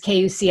 and this is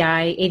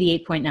KUCI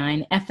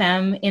 88.9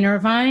 FM in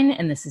Irvine,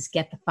 and this is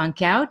Get the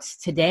Funk Out.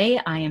 Today,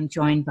 I am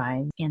joined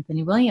by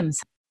Anthony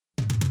Williams.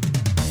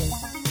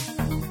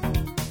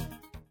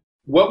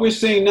 What we're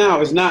seeing now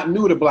is not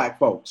new to Black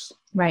folks.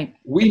 Right.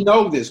 We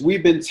know this.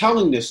 We've been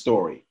telling this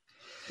story.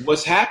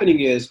 What's happening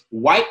is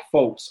white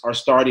folks are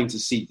starting to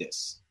see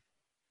this,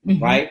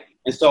 right?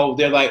 And so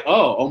they're like,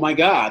 oh my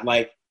God,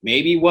 like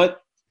maybe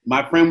what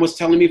my friend was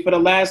telling me for the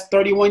last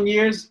 31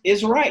 years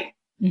is right.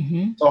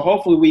 Mm-hmm. So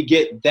hopefully we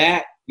get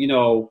that,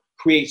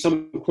 create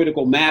some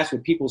critical mass where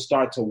people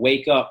start to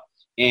wake up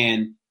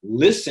and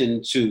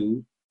listen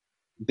to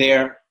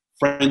their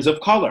friends of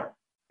color,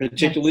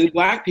 particularly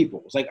Black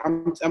people. It's like,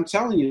 I'm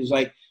telling you, it's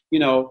like,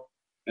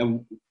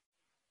 and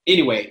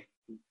anyway.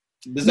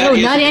 No,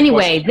 not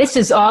anyway. This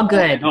is all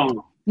good.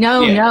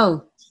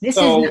 No.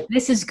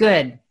 This is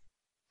good.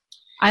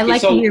 I like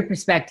to hear your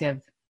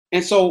perspective.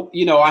 And so,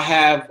 I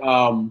have,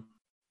 I'm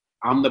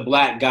the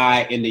Black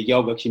guy in the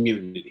yoga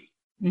community.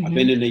 Mm-hmm. I've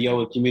been in the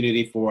yoga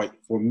community for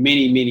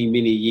many, many,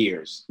 many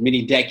years,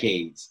 many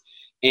decades.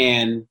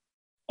 And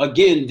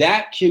again,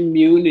 that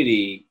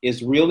community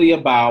is really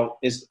about,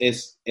 is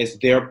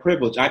their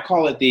privilege. I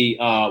call it the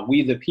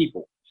we the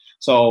people.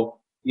 So,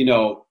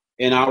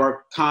 in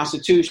our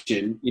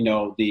Constitution,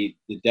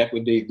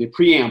 the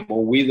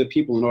preamble, we the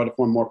people in order to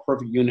form a more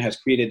perfect union has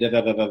created,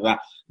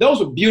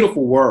 Those are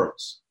beautiful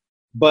words.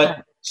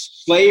 But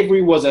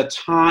slavery was a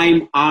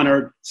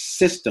time-honored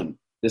system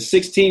the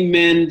 16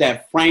 men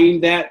that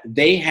framed that,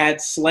 they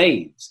had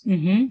slaves.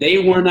 Mm-hmm. They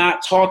were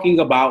not talking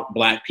about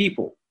Black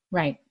people.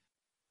 Right.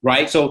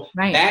 Right. So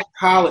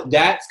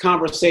that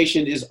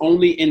conversation is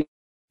only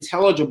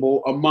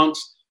intelligible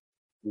amongst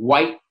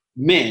white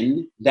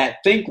men that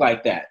think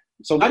like that.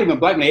 So not even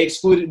Black men, they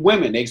excluded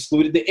women, they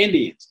excluded the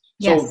Indians.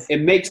 Yes. So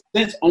it makes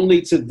sense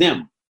only to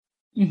them.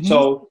 Mm-hmm.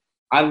 So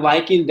I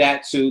liken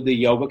that to the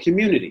yoga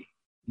community.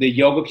 The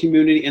yoga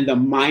community and the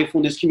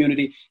mindfulness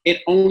community,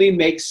 it only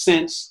makes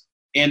sense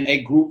in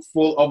a group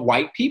full of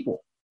white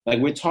people. Like,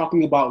 we're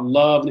talking about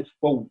love,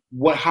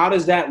 but how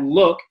does that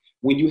look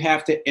when you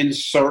have to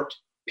insert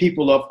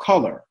people of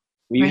color?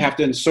 When you have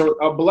to insert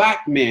a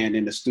Black man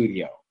in the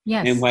studio?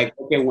 Yes. And like,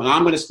 okay, when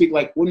I'm going to speak,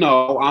 like, well,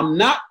 no, I'm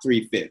not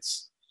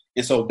 3/5.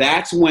 And so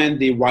that's when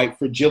the white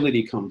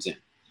fragility comes in.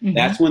 Mm-hmm.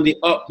 That's when the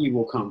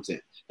upheaval comes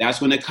in.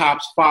 That's when the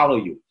cops follow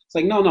you. It's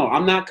like, no,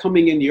 I'm not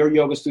coming in your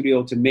yoga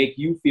studio to make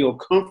you feel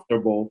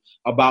comfortable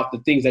about the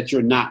things that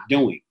you're not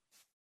doing,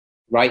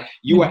 right?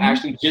 You are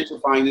actually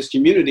gentrifying this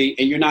community,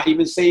 and you're not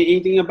even saying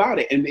anything about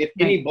it. And if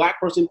any Black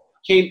person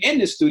came in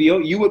the studio,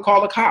 you would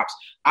call the cops.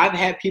 I've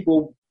had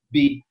people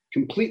be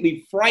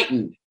completely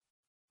frightened.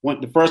 When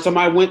the first time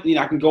I went,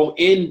 I can go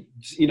in,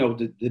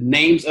 the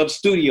names of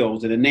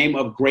studios and the name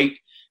of great,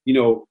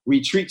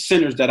 retreat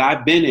centers that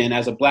I've been in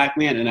as a Black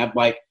man. And I'm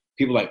like,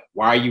 people are like,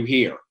 why are you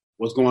here?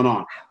 What's going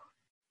on?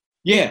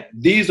 Yeah,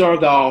 these are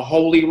the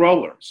holy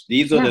rollers.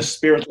 These are the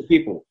spiritual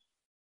people.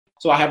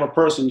 So I have a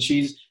person,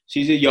 she's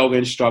a yoga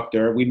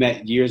instructor. We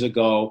met years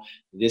ago,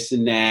 this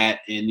and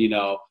that. And,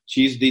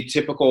 she's the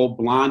typical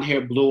blonde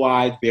hair, blue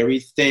eyes, very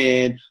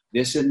thin,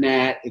 this and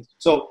that.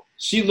 So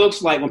she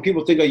looks like, when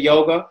people think of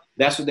yoga,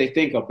 that's what they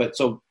think of.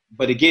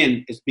 But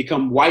again, it's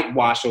become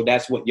whitewashed. So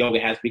that's what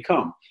yoga has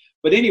become.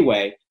 But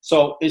anyway,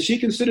 and she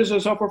considers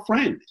herself a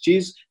friend.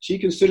 She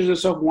considers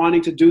herself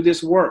wanting to do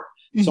this work,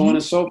 so on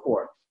and so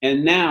forth.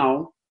 And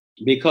now,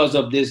 because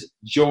of this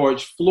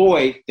George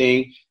Floyd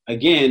thing,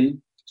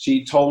 again,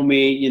 she told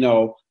me,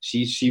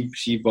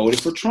 she voted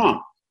for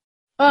Trump.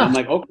 I'm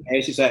like, okay.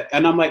 She said,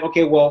 and I'm like,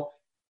 okay, well,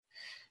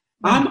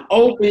 I'm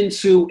open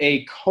to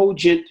a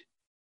cogent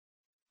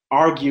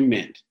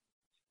argument.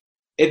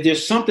 If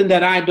there's something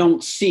that I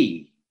don't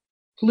see,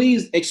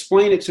 please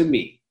explain it to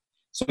me.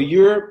 So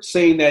you're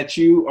saying that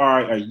you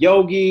are a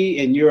yogi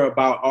and you're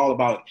all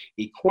about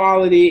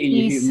equality and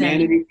your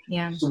humanity.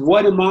 Yeah. So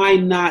what am I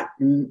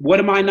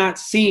not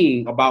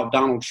seeing about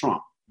Donald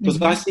Trump?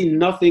 Because I see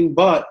nothing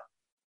but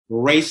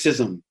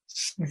racism,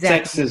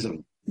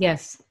 sexism.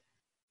 Yes.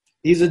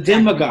 He's a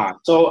demagogue.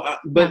 So,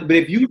 but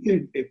if you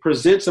can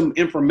present some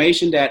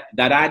information that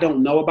I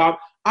don't know about,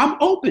 I'm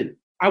open.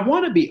 I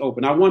want to be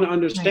open. I want to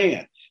understand.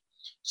 Right.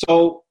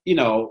 So,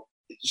 of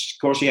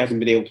course, she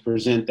hasn't been able to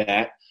present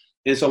that.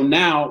 And so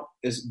now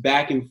it's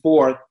back and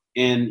forth.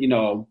 And,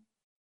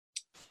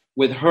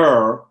 with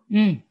her,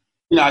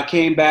 I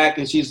came back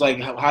and she's like,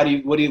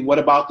 what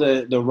about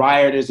the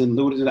rioters and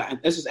looters? And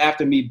this is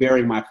after me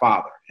burying my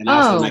father. And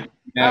I was like,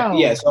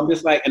 yeah. So I'm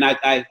just like, and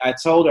I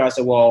told her, I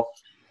said, well,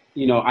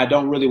 I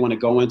don't really want to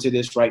go into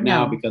this right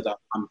now because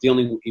I'm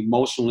dealing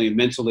emotionally and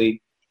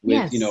mentally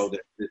with,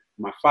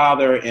 my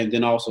father, and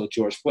then also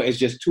George Floyd. It's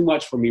just too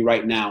much for me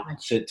right now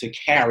to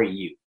carry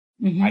you.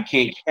 Mm-hmm. I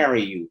can't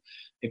carry you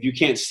if you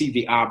can't see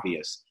the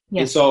obvious.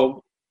 Yes. And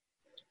so,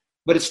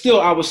 but it's still,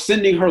 I was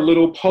sending her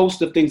little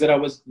posts of things that I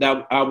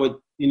would,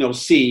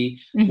 see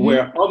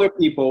where other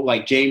people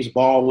like James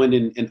Baldwin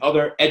and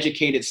other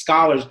educated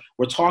scholars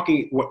were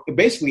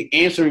basically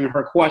answering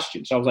her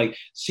questions. So I was like,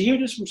 see, hear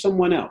this from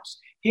someone else.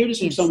 Hear this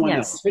from someone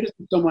else. Hear this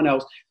from someone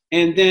else.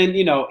 And then,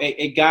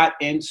 it got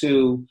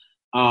into,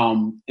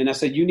 and I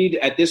said, you need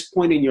to, at this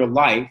point in your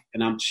life,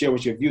 and I'm share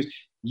with your views,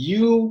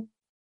 you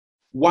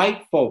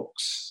white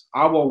folks,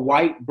 our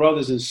white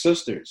brothers and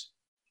sisters,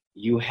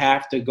 you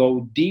have to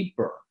go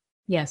deeper.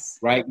 Yes.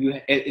 Right.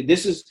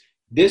 This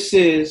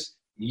is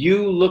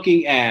you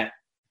looking at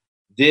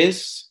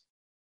this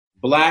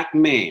Black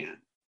man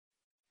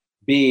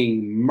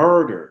being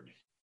murdered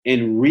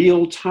in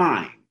real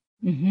time,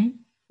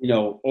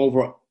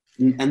 over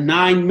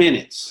 9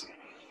 minutes,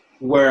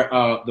 where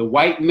the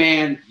white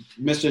man,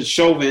 Mr.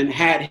 Chauvin,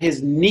 had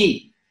his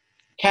knee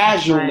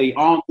casually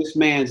on this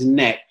man's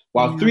neck,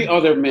 while 3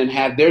 other men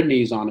had their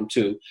knees on him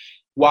too,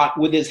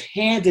 with his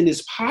hands in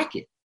his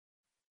pocket.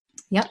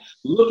 Yep.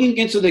 Looking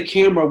into the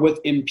camera with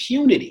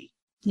impunity.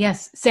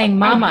 Yes. Saying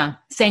mama,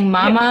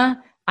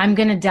 I'm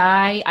going to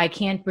die. I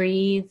can't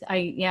breathe.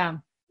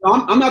 I'm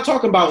not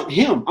talking about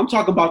him. I'm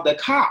talking about the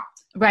cop.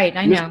 Right.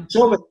 I know.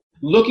 Chauvin,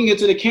 looking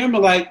into the camera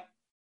like,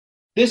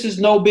 this is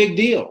no big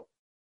deal.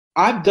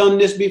 I've done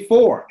this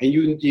before. And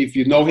if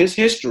you know his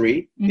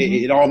history,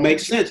 it all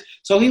makes sense.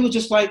 So he was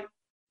just like,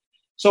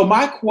 so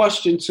my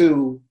question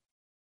to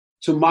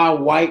my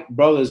white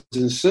brothers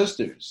and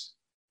sisters,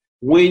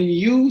 when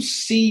you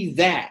see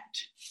that,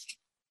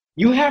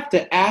 you have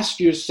to ask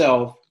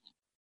yourself,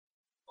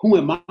 who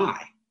am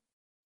I?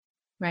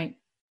 Right.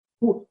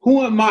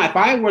 Who am I? If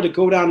I were to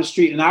go down the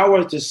street and I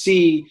were to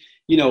see,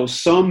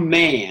 some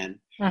man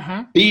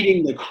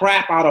beating the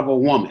crap out of a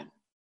woman,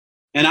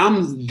 and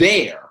I'm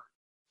there,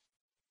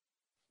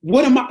 who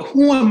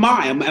am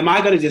I? Am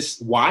I going to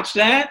just watch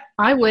that?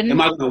 I wouldn't. Am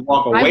I going to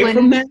walk away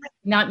from that?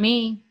 Not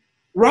me.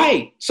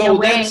 Right.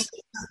 So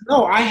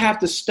No, I have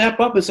to step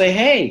up and say,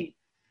 hey,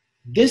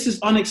 this is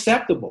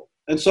unacceptable.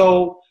 And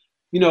so,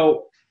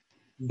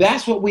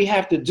 that's what we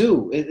have to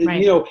do.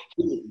 Right.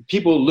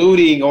 People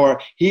looting, or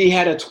he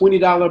had a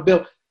 $20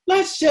 bill.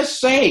 Let's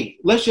just say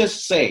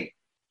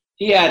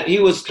he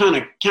was kind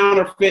of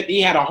counterfeit.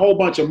 He had a whole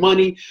bunch of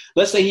money.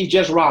 Let's say he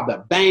just robbed a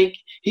bank.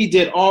 He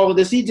did all of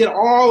this. He did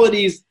all of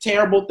these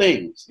terrible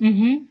things.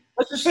 Mm-hmm.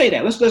 Let's just say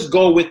that. Let's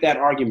go with that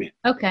argument.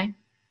 Okay.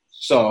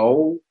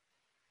 So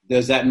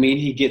does that mean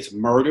he gets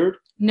murdered?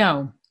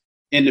 No.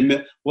 In the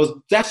middle?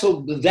 Well, that's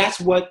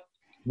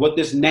what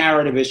this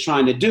narrative is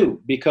trying to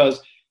do,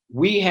 because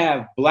we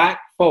have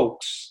black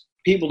folks,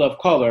 people of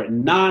color,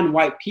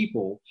 non-white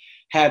people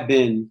have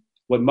been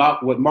what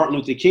Martin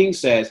Luther King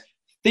says,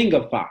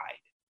 thingified.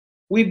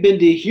 We've been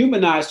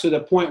dehumanized to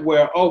the point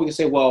where, we can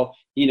say, well,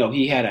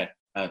 he had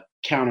a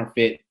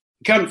counterfeit.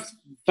 Come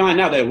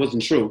find out that it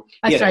wasn't true.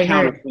 He had a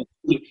counterfeit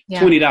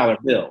 $20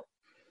 bill.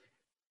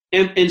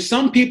 And in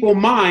some people's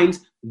minds,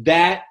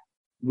 that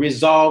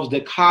resolves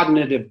the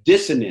cognitive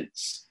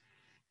dissonance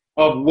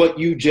of what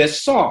you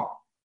just saw.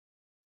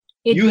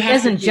 It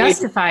doesn't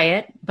justify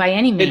it by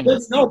any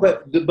means.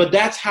 But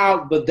that's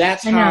how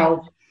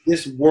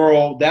this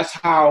world, that's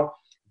how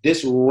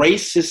this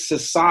racist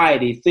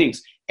society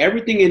thinks.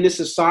 Everything in this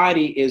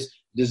society is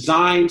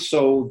designed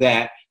so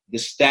that the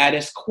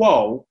status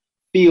quo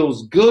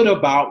feels good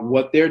about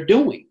what they're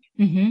doing.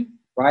 Mm-hmm.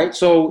 Right?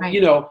 So, right.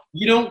 You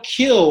don't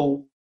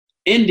kill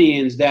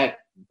Indians that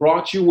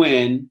brought you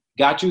in,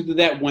 got you through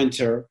that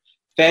winter,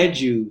 fed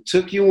you,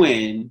 took you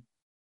in.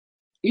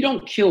 You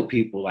don't kill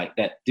people like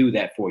that, do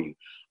that for you.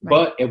 Right.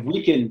 But if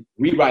we can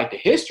rewrite the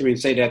history and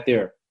say that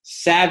they're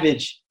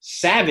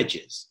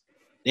savages,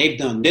 they've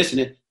done this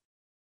and it.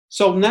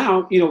 So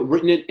now,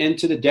 written it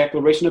into the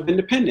Declaration of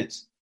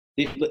Independence.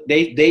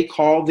 They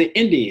call the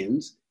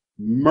Indians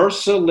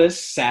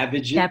merciless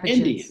savages.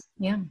 Indians.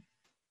 Yeah.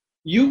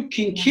 You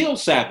can kill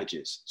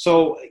savages.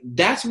 So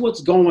that's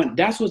what's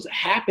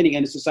happening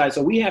in the society.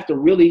 So we have to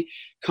really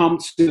come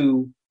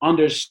to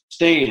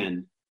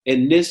understand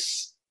in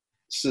this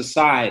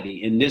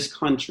society, in this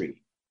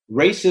country,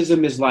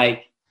 racism is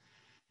like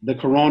the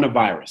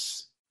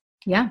coronavirus.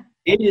 Yeah.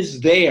 It is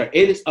there.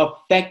 It is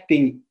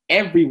affecting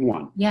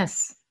everyone.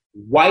 Yes.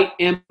 White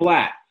and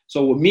black.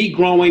 So with me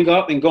growing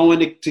up and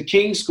going to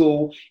King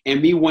School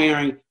and me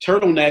wearing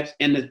turtlenecks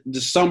in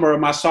the summer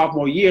of my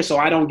sophomore year so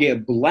I don't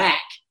get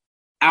black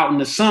out in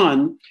the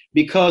sun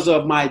because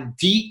of my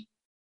deep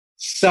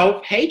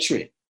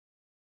self-hatred.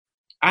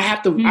 I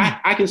have to,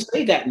 I can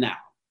say that now,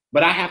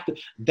 but I have to,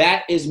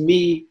 that is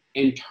me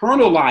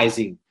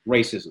internalizing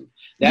racism.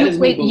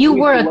 You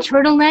wore a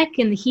turtleneck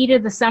in the heat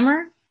of the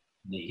summer?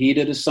 The heat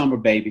of the summer,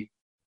 baby.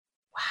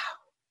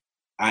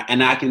 Wow.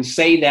 And I can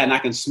say that and I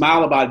can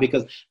smile about it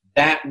because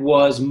that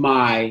was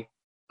my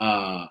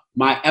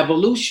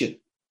evolution,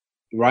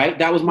 right?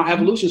 That was my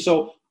evolution.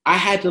 So I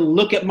had to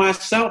look at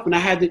myself, and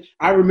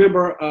I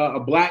remember a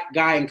black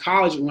guy in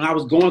college when I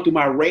was going through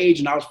my rage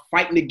and I was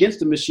fighting against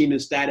the machine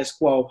and status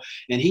quo.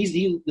 And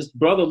this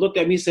brother looked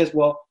at me and says,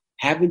 well,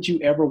 haven't you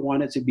ever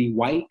wanted to be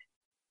white?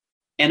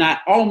 And I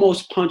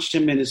almost punched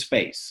him in his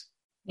face.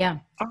 Yeah.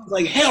 I was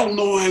like, hell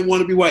no, I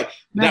want to be white.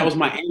 Right. That was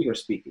my anger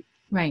speaking.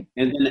 Right.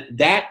 And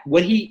then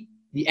when he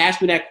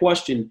asked me that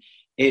question,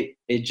 it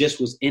just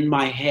was in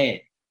my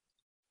head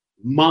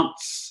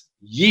months,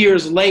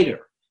 years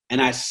later.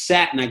 And I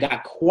sat and I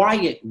got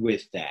quiet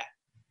with that.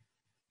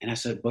 And I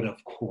said, but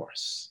of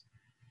course.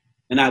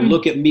 And I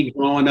look at me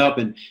growing up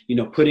and,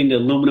 putting the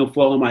aluminum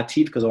foil on my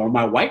teeth because all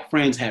my white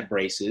friends had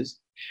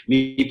braces,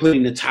 me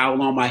putting the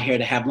towel on my hair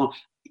to have long.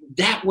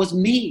 That was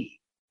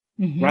me,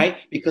 right?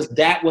 Because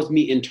that was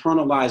me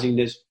internalizing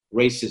this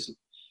racism.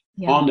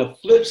 Yeah. On the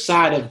flip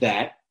side of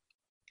that,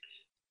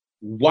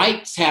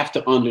 whites have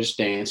to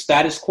understand,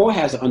 status quo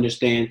has to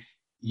understand,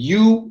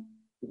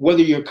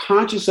 whether you're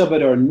conscious of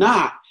it or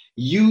not,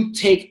 you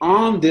take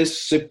on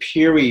this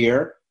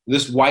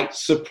white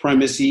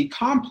supremacy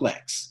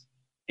complex.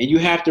 And you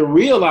have to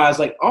realize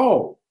I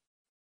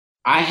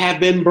have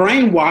been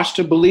brainwashed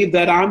to believe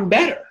that I'm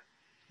better.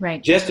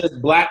 Right. Just as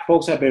black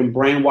folks have been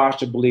brainwashed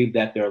to believe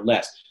that they're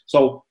less.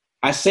 So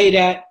I say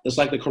that it's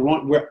like the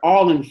corona, we're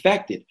all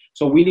infected.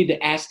 So we need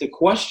to ask the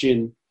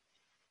question,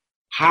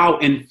 how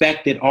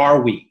infected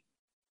are we?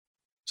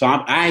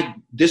 So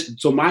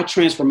so my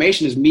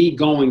transformation is me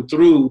going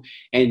through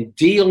and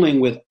dealing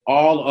with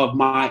all of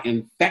my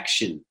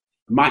infection,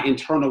 my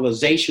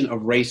internalization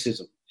of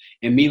racism,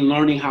 and me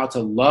learning how to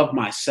love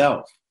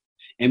myself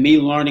and me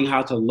learning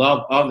how to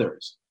love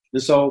others.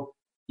 And so,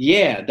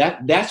 yeah,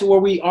 that's where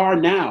we are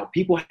now.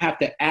 People have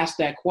to ask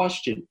that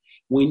question.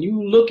 When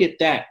you look at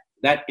that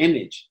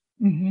image,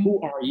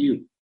 who are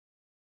you?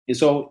 And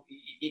so,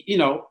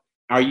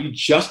 are you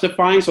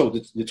justifying? So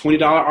the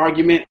 $20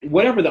 argument,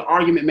 whatever the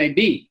argument may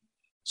be.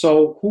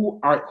 So who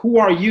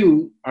are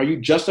you? Are you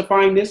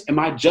justifying this? Am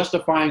I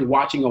justifying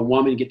watching a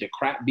woman get the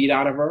crap beat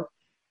out of her?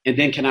 And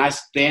then can I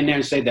stand there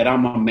and say that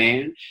I'm a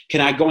man?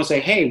 Can I go and say,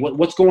 hey,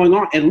 what's going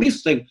on? At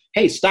least say,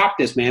 hey, stop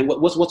this, man.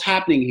 What's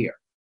happening here?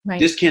 Right.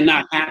 This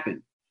cannot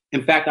happen.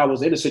 In fact, I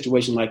was in a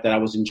situation like that. I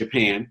was in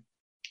Japan.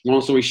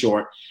 Long story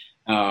short,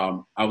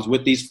 I was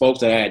with these folks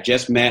that I had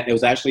just met. It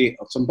was actually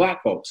some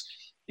black folks.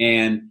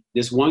 And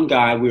this one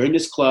guy, we were in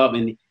this club,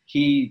 and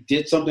he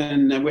did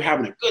something, and we're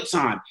having a good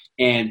time.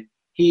 And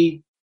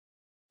he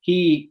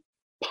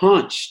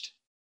punched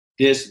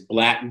this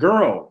black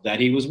girl that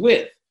he was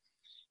with.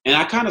 And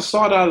I kind of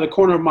saw it out of the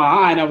corner of my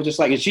eye, and I was just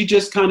like, and she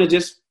just kind of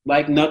just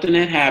like nothing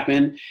had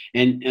happened.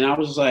 And I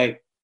was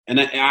like,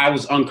 and I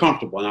was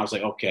uncomfortable, and I was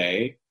like,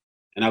 okay.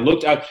 And I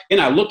looked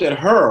at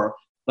her,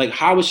 like,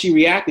 how was she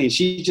reacting?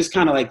 She just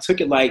kind of like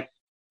took it like,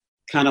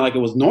 kind of like it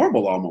was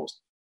normal almost.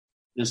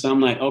 And so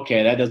I'm like,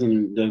 okay, that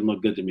doesn't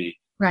look good to me.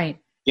 Right.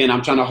 And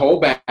I'm trying to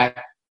hold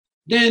back.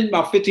 Then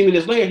about 15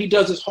 minutes later, he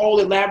does this whole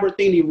elaborate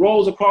thing. He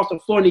rolls across the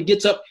floor and he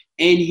gets up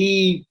and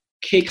he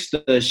kicks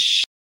the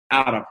shit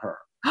out of her.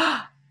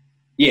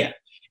 Yeah.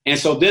 And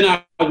so then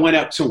I went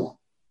up to him.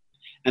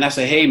 And I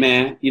said, hey,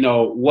 man,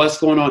 what's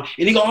going on?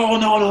 And he goes, oh,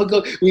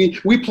 no,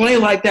 we play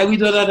like that. We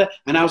do that.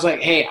 And I was like,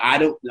 hey, I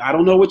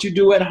don't know what you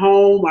do at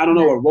home. I don't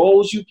know what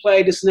roles you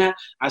play, this and that.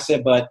 I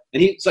said, and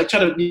he's like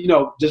trying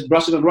to, just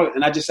brush it on the rug.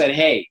 And I just said,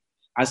 hey,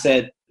 I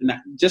said,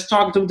 just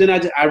talking to him.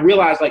 Then I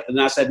realized,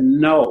 and I said,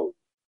 no.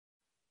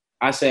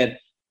 I said,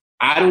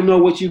 I don't know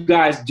what you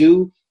guys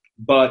do,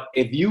 but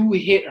if you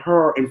hit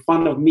her in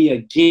front of me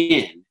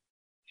again,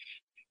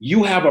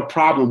 you have a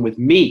problem with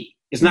me.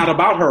 It's not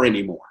about her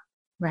anymore.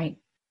 Right.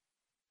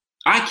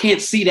 I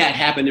can't see that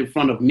happen in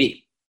front of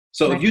me.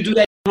 So if you do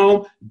that at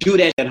home, do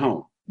that at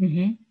home.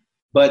 Mm-hmm.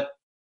 But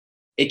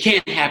it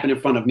can't happen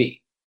in front of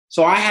me.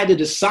 So I had to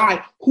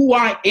decide who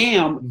I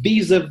am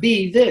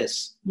vis-a-vis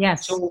this.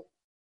 Yes. So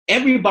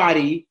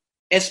everybody,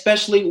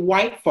 especially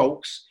white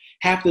folks,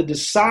 have to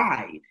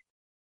decide,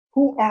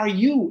 who are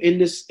you in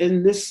this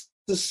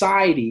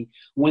society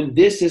when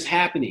this is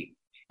happening?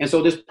 And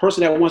so this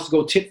person that wants to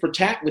go tit for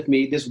tat with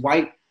me, this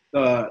white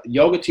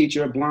yoga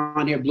teacher,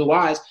 blonde hair, blue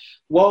eyes.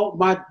 Well,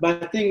 my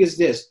thing is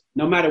this: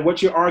 no matter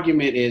what your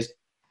argument is,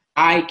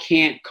 I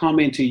can't come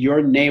into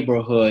your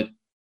neighborhood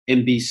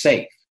and be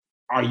safe.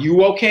 Are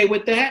you okay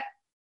with that?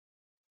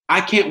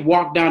 I can't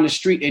walk down the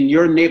street in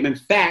your neighborhood.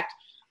 In fact,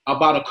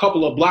 about a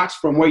couple of blocks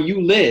from where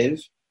you live,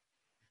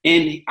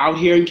 out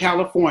here in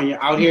California,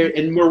 out here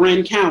in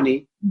Marin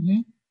County,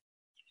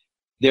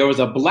 there was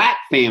a black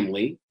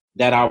family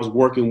that I was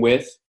working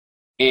with,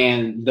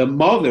 and the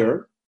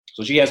mother.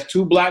 So she has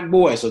 2 black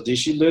boys. So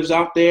she lives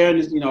out there,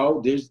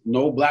 and there's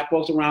no black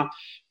folks around.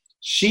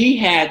 She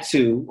did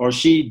a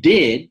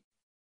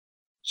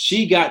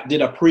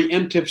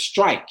preemptive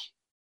strike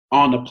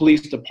on the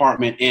police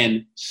department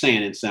in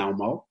San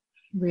Anselmo.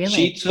 Really?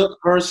 She took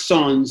her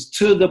sons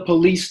to the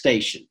police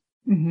station.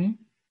 Mm-hmm.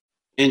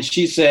 And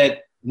she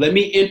said, let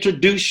me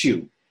introduce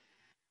you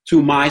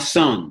to my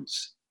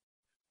sons.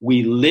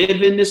 We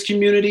live in this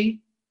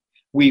community.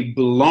 We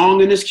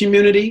belong in this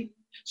community.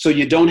 So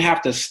you don't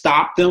have to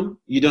stop them.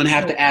 You don't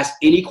have to ask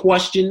any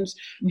questions.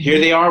 Mm-hmm. Here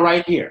they are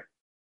right here.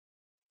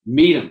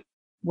 Meet them.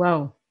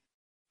 Whoa.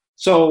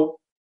 So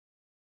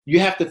you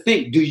have to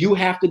think, do you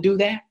have to do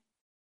that?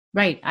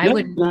 Right. I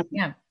would.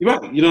 Yeah.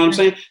 Right. You know what I'm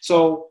saying?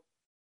 So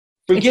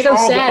forget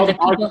all the other that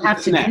people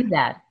have to do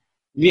that.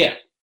 Yeah.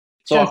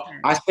 So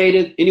I say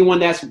to anyone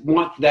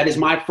that is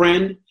my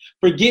friend,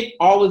 forget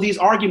all of these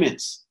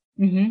arguments.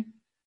 Mm-hmm.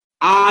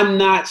 I'm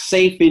not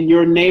safe in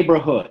your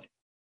neighborhood.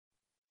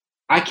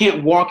 I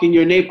can't walk in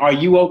your neighborhood. Are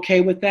you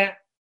okay with that?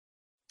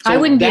 So I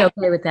wouldn't be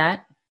okay with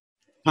that.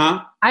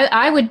 Huh?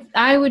 I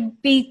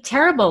would be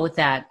terrible with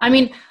that. I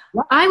mean,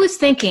 I was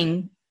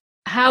thinking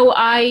what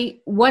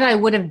I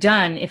would have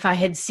done if I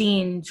had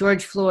seen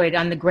George Floyd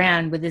on the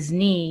ground with his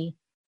knee,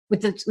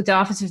 with the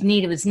officer's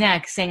knee to his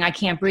neck, saying, I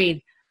can't breathe.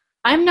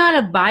 I'm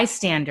not a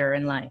bystander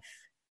in life.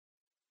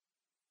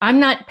 I'm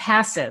not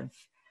passive.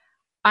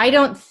 I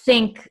don't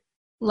think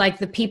like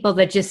the people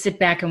that just sit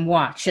back and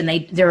watch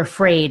and they're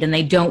afraid and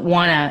they don't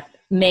want to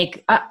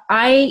make,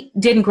 I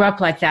didn't grow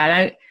up like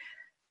that.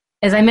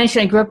 As I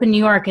mentioned, I grew up in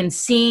New York, and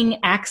seeing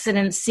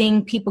accidents,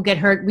 seeing people get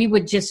hurt, we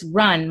would just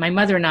run, my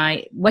mother and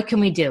I, what can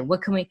we do?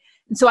 And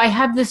so I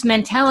have this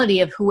mentality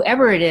of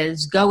whoever it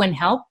is, go and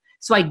help.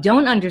 So I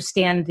don't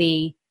understand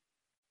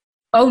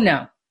oh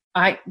no,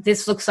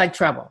 this looks like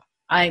trouble.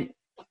 I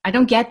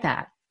don't get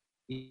that.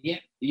 Yeah.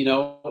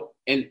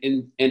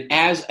 And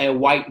as a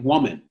white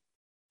woman,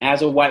 I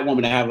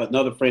have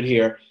another friend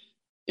here,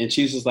 and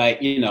she's just like,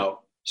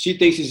 she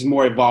thinks she's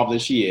more involved than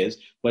she is,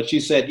 but she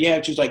said,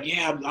 she was like,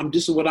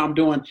 this is what I'm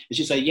doing. And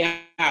she said,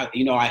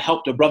 I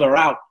helped a brother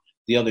out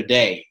the other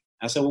day.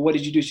 I said, well, what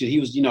did you do? She said, he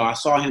was, I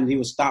saw him, he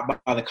was stopped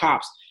by the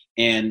cops,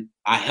 and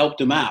I helped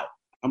him out.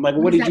 I'm like,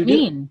 well, what did you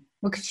do?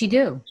 What could she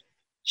do?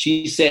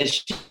 She said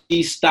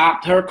she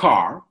stopped her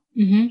car.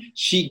 Mm-hmm.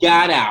 She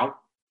got out.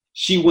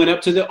 She went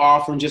up to the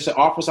officer and just said,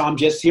 officer, I'm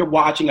just here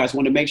watching. I just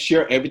want to make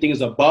sure everything is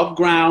above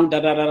ground,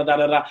 da, da, da, da,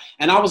 da, da.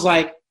 And I was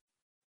like,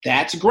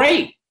 that's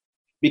great.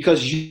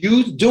 because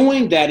you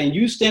doing that and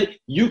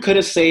you could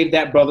have saved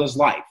that brother's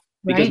life.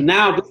 Because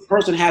now this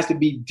person has to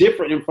be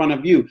different in front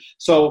of you.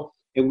 So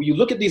and when you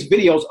look at these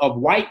videos of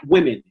white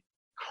women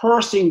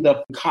cursing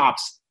the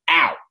cops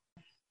out,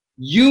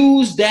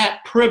 use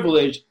that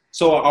privilege.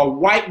 So a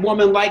white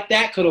woman like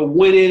that could have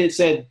went in and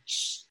said,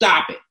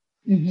 stop it.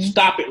 Mm-hmm.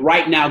 Stop it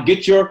right now.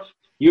 Get your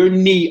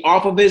knee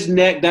off of his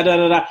neck,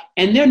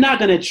 And they're not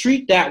going to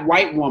treat that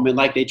white woman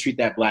like they treat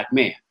that black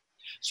man.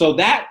 So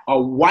that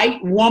a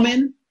white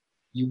woman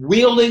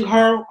wielding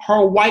her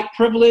white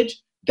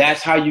privilege,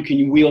 that's how you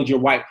can wield your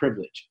white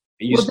privilege.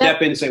 And you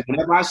step in and say,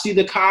 whenever I see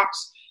the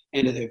cops,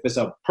 and if it's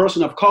a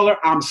person of color,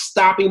 I'm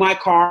stopping my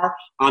car,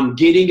 I'm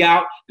getting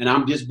out, and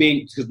I'm just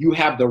because you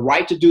have the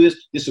right to do this.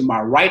 This is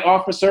my right,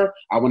 officer.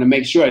 I want to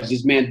make sure, has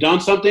this man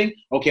done something?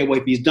 Okay, well,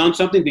 if he's done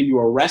something, then you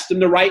arrest him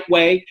the right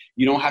way.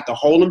 You don't have to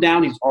hold him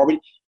down.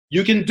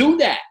 You can do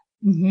that.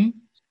 Mm-hmm.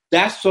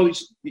 That's so,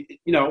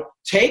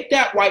 take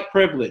that white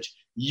privilege.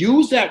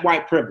 Use that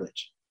white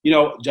privilege.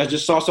 I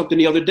just saw something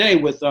the other day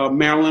with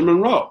Marilyn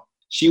Monroe.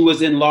 She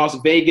was in Las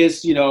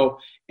Vegas,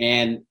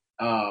 and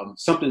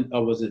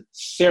was it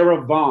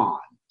Sarah Vaughan?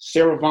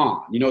 Sarah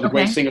Vaughan, the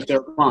great singer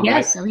Sarah Vaughan,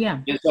 yes, right? Oh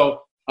yeah. And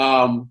so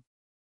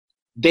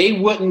they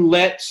wouldn't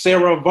let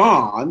Sarah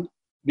Vaughan,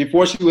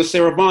 before she was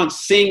Sarah Vaughan,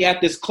 sing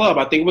at this club.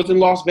 I think it was in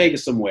Las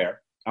Vegas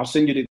somewhere. I'll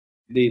send you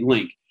the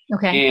link.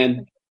 Okay.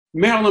 And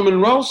Marilyn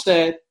Monroe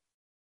said,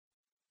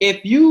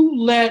 if you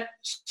let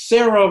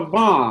Sarah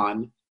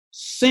Vaughan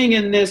sing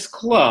in this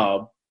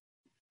club,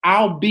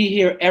 I'll be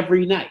here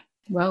every night.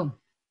 Whoa.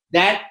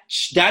 That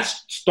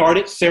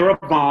started Sarah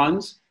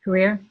Vaughan's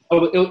career.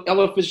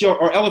 Ella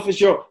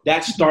Fitzgerald.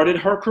 That started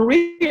her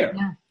career.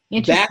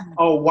 Yeah. That's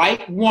a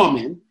white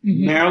woman,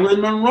 mm-hmm. Marilyn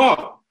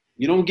Monroe.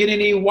 You don't get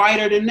any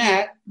whiter than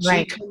that.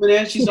 Right. She's coming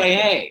in. She's like,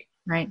 hey,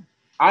 right.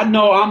 I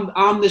know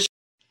I'm the.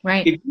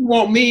 Right. If you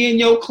want me in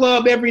your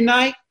club every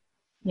night,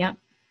 yeah,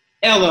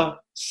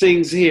 Ella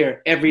sings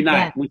here every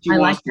night. When she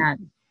wants to.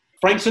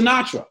 Frank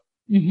Sinatra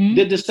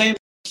did the same.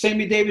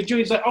 Sammy Davis Jr.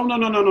 He's like, oh no.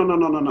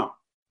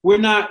 They're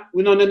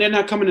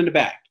not coming in the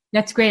back.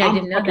 That's great. I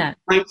didn't know that.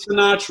 Frank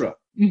Sinatra.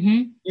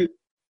 Mm-hmm.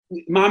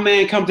 My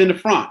man comes in the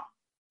front.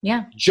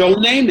 Yeah. Joe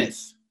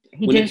Namath.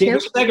 He when did the King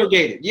was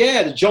segregated.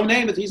 Yeah, the Joe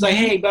Namath. He's like,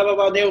 hey, blah, blah,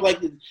 blah. They were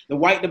like the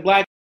white, the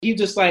black. He's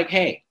just like,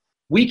 hey,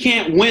 we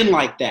can't win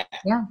like that.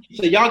 Yeah.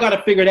 So y'all got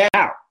to figure that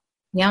out.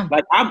 Yeah.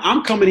 Like,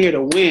 I'm coming here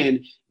to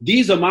win.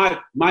 These are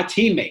my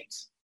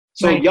teammates.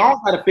 So y'all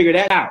got to figure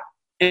that out.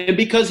 And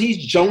because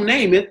he's Joe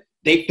Namath,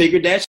 they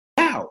figured that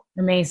out.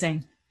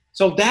 Amazing.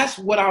 So that's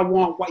what I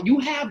want. You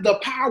have the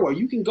power.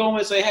 You can go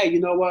and say, hey, you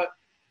know what?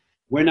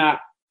 We're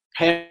not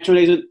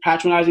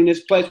patronizing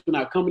this place. We're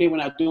not coming here. We're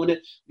not doing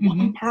it.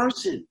 Mm-hmm.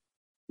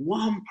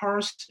 One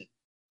person.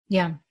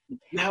 Yeah.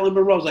 Marilyn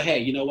Monroe's like, hey,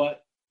 you know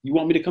what? You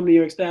want me to come to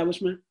your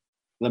establishment?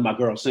 Let my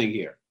girl sing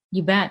here.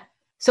 You bet.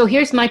 So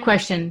here's my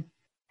question.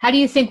 How do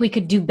you think we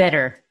could do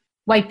better?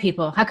 White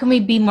people, how can we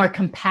be more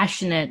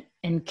compassionate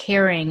and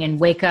caring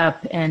and wake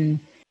up and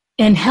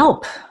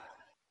help?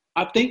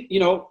 I think,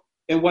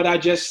 and what I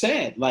just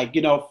said,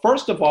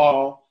 first of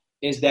all,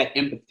 is that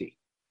empathy.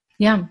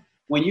 Yeah.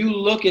 When you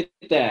look at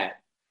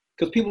that,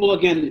 because people,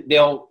 again,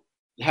 they'll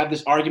have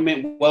this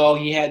argument, well,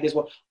 he had this.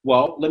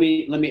 Well, let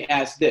me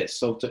ask this.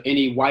 So to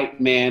any white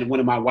man,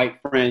 one of my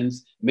white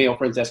friends, male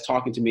friends that's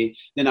talking to me,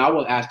 then I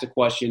will ask the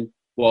question,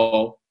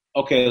 well,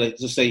 okay,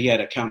 let's just say he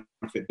had a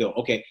counterfeit bill.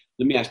 Okay,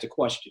 let me ask the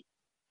question.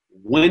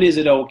 When is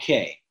it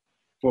okay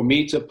for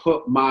me to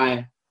put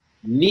my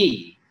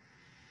knee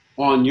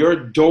on your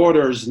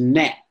daughter's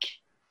neck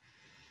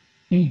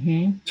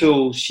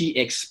till she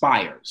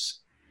expires?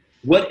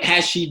 What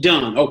has she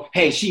done? Oh,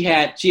 hey, she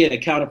had a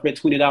counterfeit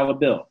 $20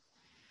 bill.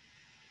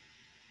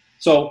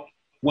 So,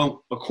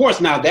 of course,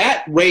 now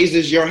that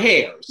raises your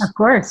hairs. Of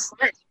course.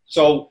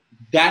 So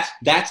that's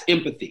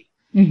empathy.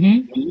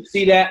 Mm-hmm. When you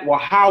see that, well,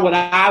 how would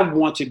I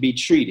want to be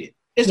treated?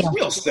 It's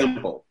real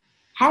simple.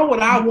 How would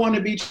I want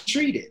to be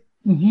treated?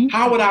 Mm-hmm.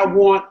 How would I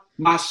want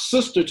my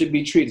sister to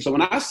be treated? So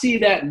when I see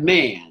that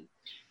man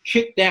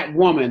kick that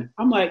woman,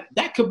 I'm like,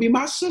 that could be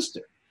my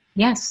sister.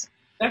 Yes.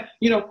 That,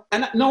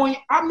 and knowing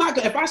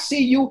if I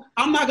see you,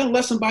 I'm not going to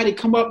let somebody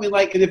come up and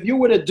and if you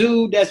were the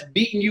dude that's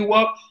beating you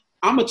up,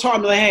 I'm going to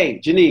talk to like, hey,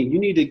 Janine, you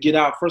need to get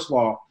out. First of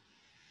all,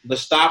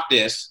 let's stop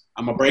this.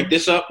 I'm going to break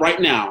this up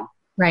right now.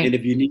 Right. And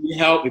if you need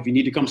help, if you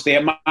need to come stay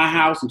at my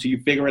house until you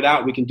figure it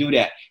out, we can do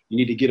that. You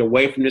need to get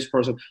away from this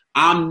person.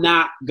 I'm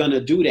not going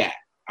to do that.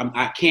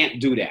 I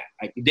can't do that.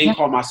 I didn't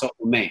call myself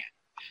a man.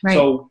 Right.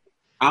 So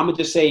I'm going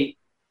to just say,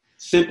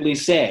 simply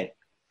said,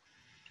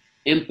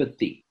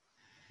 empathy.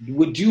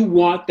 Would you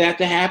want that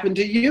to happen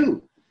to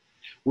you?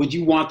 Would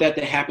you want that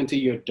to happen to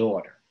your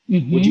daughter?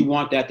 Mm-hmm. Would you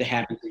want that to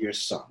happen to your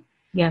son?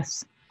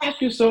 Yes.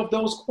 Ask yourself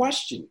those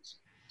questions.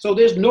 So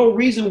there's no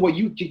reason what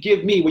you could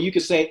give me where you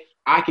could say,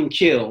 I can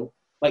kill.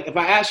 Like if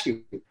I ask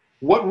you,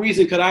 what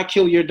reason could I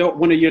kill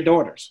one of your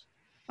daughters?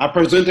 I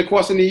present the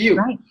question to you.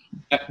 Right.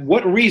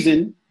 What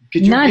reason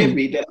could you give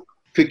me that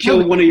could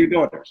kill one of your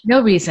daughters?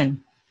 No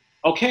reason.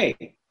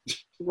 Okay.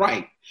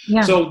 Right.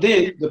 Yeah. So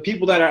then the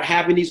people that are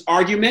having these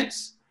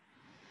arguments,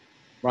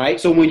 right?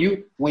 So when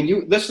you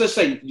let's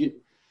say,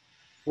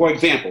 for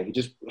example,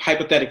 just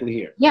hypothetically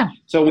here. Yeah.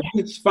 So when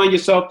you find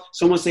yourself,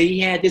 someone say he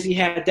had this, he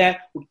had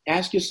that,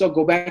 ask yourself,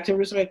 go back to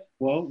respect.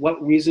 Well,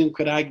 what reason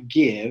could I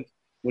give?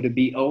 Would it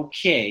be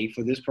okay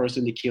for this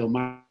person to kill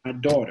my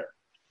daughter?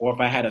 Or if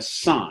I had a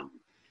son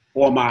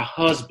or my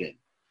husband?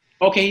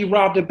 Okay, he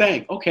robbed a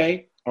bank.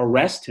 Okay,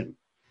 arrest him.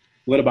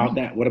 What about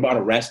that? What about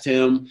arrest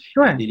him?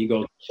 Sure. Then you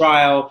go to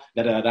trial.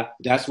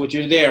 That's what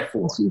you're there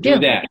for. Yes, you do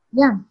that.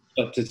 Yeah.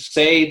 But to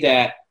say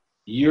that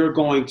you're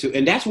going to,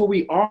 and that's where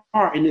we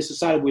are in this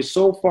society. We're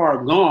so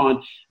far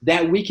gone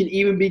that we can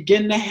even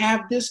begin to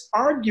have this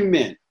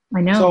argument.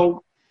 I know.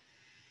 So,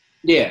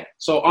 yeah.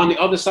 So on the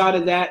other side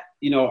of that,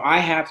 I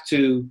have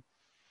to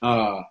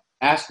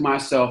ask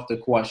myself the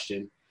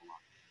question.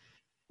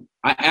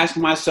 I ask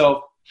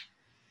myself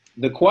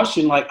the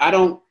question, like,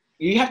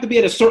 you have to be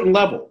at a certain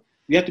level.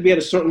 You have to be at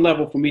a certain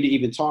level for me to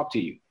even talk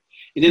to you.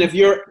 And then if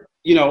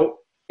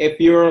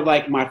you're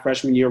like my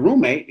freshman year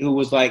roommate who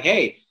was like,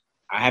 hey,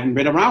 I haven't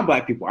been around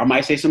black people, I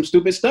might say some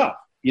stupid stuff.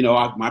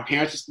 My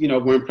parents,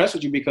 were impressed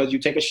with you because you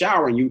take a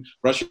shower and you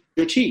brush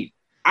your teeth.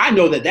 I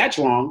know that that's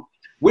wrong.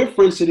 We're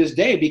friends to this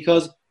day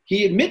because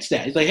he admits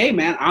that. He's like, hey,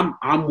 man,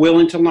 I'm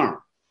willing to learn.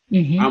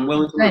 Mm-hmm. I'm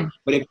willing to learn.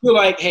 But if you're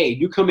like, hey,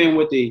 you come in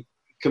with the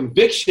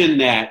conviction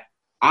that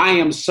I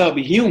am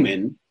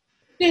subhuman,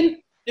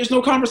 then there's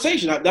no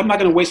conversation. I'm not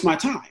going to waste my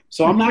time.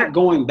 So I'm not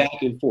going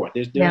back and forth.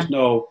 There's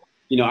no,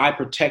 I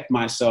protect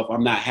myself.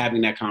 I'm not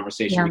having that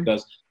conversation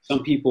because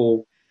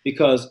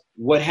because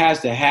what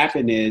has to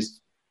happen is,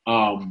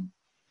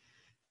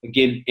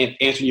 again,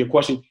 answering your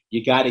question,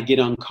 you got to get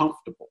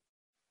uncomfortable.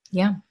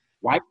 Yeah.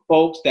 White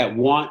folks that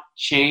want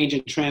change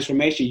and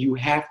transformation, you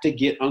have to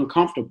get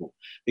uncomfortable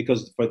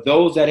because for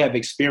those that have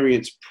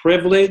experienced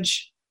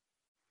privilege,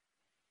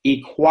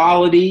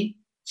 equality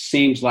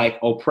seems like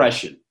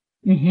oppression.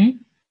 Mm-hmm.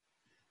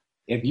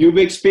 If you've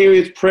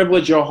experienced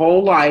privilege your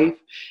whole life,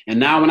 and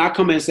now when I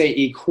come in and say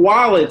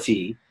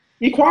equality,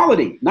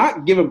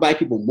 not giving black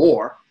people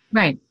more,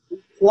 right?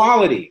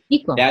 Equality.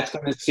 Equal. That's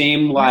going to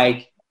seem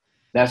like,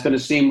 what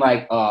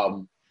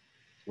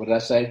did I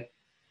say?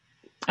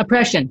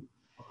 Oppression.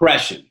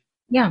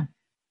 Yeah.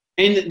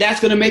 And that's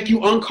going to make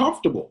you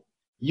uncomfortable.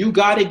 You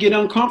got to get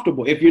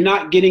uncomfortable. If you're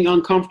not getting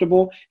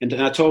uncomfortable, and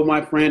I told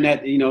my friend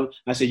that,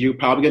 I said, you're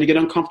probably going to get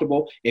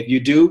uncomfortable. If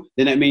you do,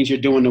 then that means you're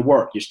doing the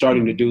work. You're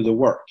starting to do the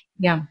work.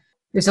 Yeah.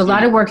 There's a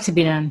lot of work to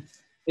be done.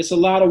 It's a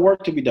lot of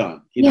work to be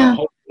done.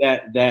 Hope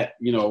that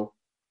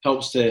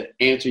helps to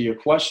answer your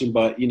question.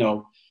 But,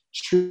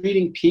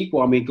 treating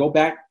people, go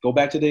back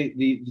to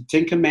the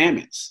 10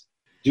 Commandments.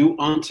 Do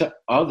unto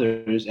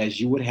others as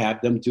you would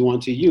have them do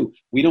unto you.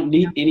 We don't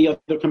need any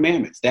other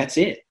commandments. That's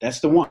it. That's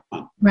the one.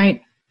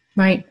 Right.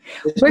 Where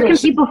can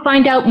people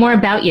find out more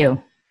about you?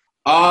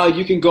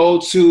 You can go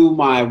to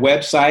my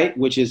website,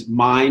 which is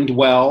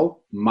mindwell,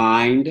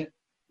 one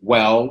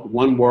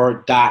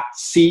word,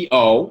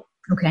 .co.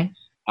 Okay.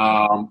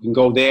 You can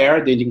go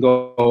there. Then you can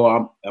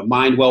go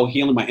Mindwell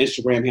Healing. My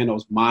Instagram handle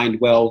is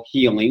Mindwell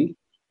Healing.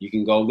 You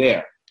can go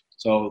there.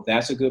 So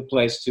that's a good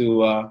place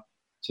to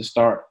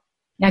start.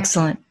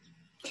 Excellent.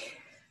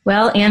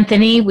 Well,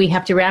 Anthony, we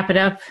have to wrap it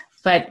up,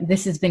 but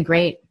this has been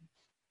great.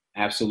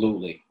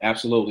 Absolutely.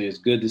 It's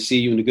good to see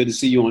you, and good to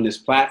see you on this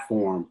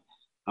platform.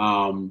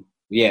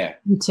 Yeah.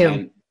 Me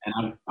too.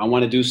 And I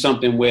want to do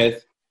something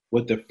with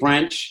the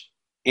French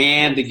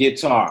and the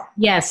guitar.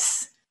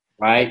 Yes.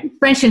 Right.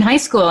 French in high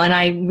school, and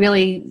I'm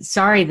really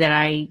sorry that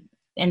I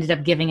ended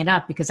up giving it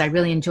up because I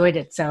really enjoyed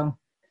it. So,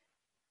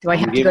 do I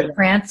have to go to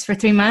France for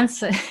 3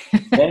 months?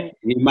 Yeah,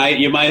 you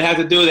might have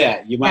to do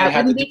that. You might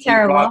have to be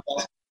terrible.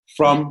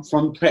 From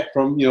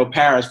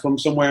Paris, from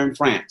somewhere in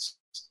France.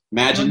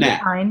 Imagine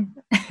that. Fine.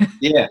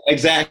 Yeah,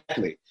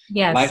 exactly.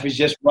 Yes. Life is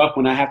just rough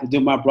when I have to do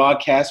my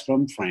broadcast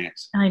from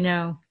France. I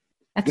know.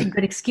 That's a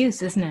good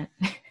excuse, isn't it?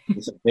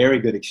 It's a very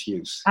good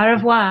excuse. Au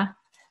revoir.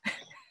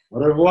 Au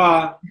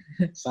revoir.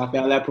 Ça fait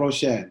à la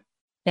prochaine.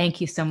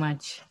 Thank you so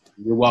much.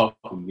 You're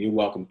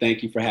welcome.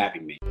 Thank you for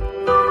having me.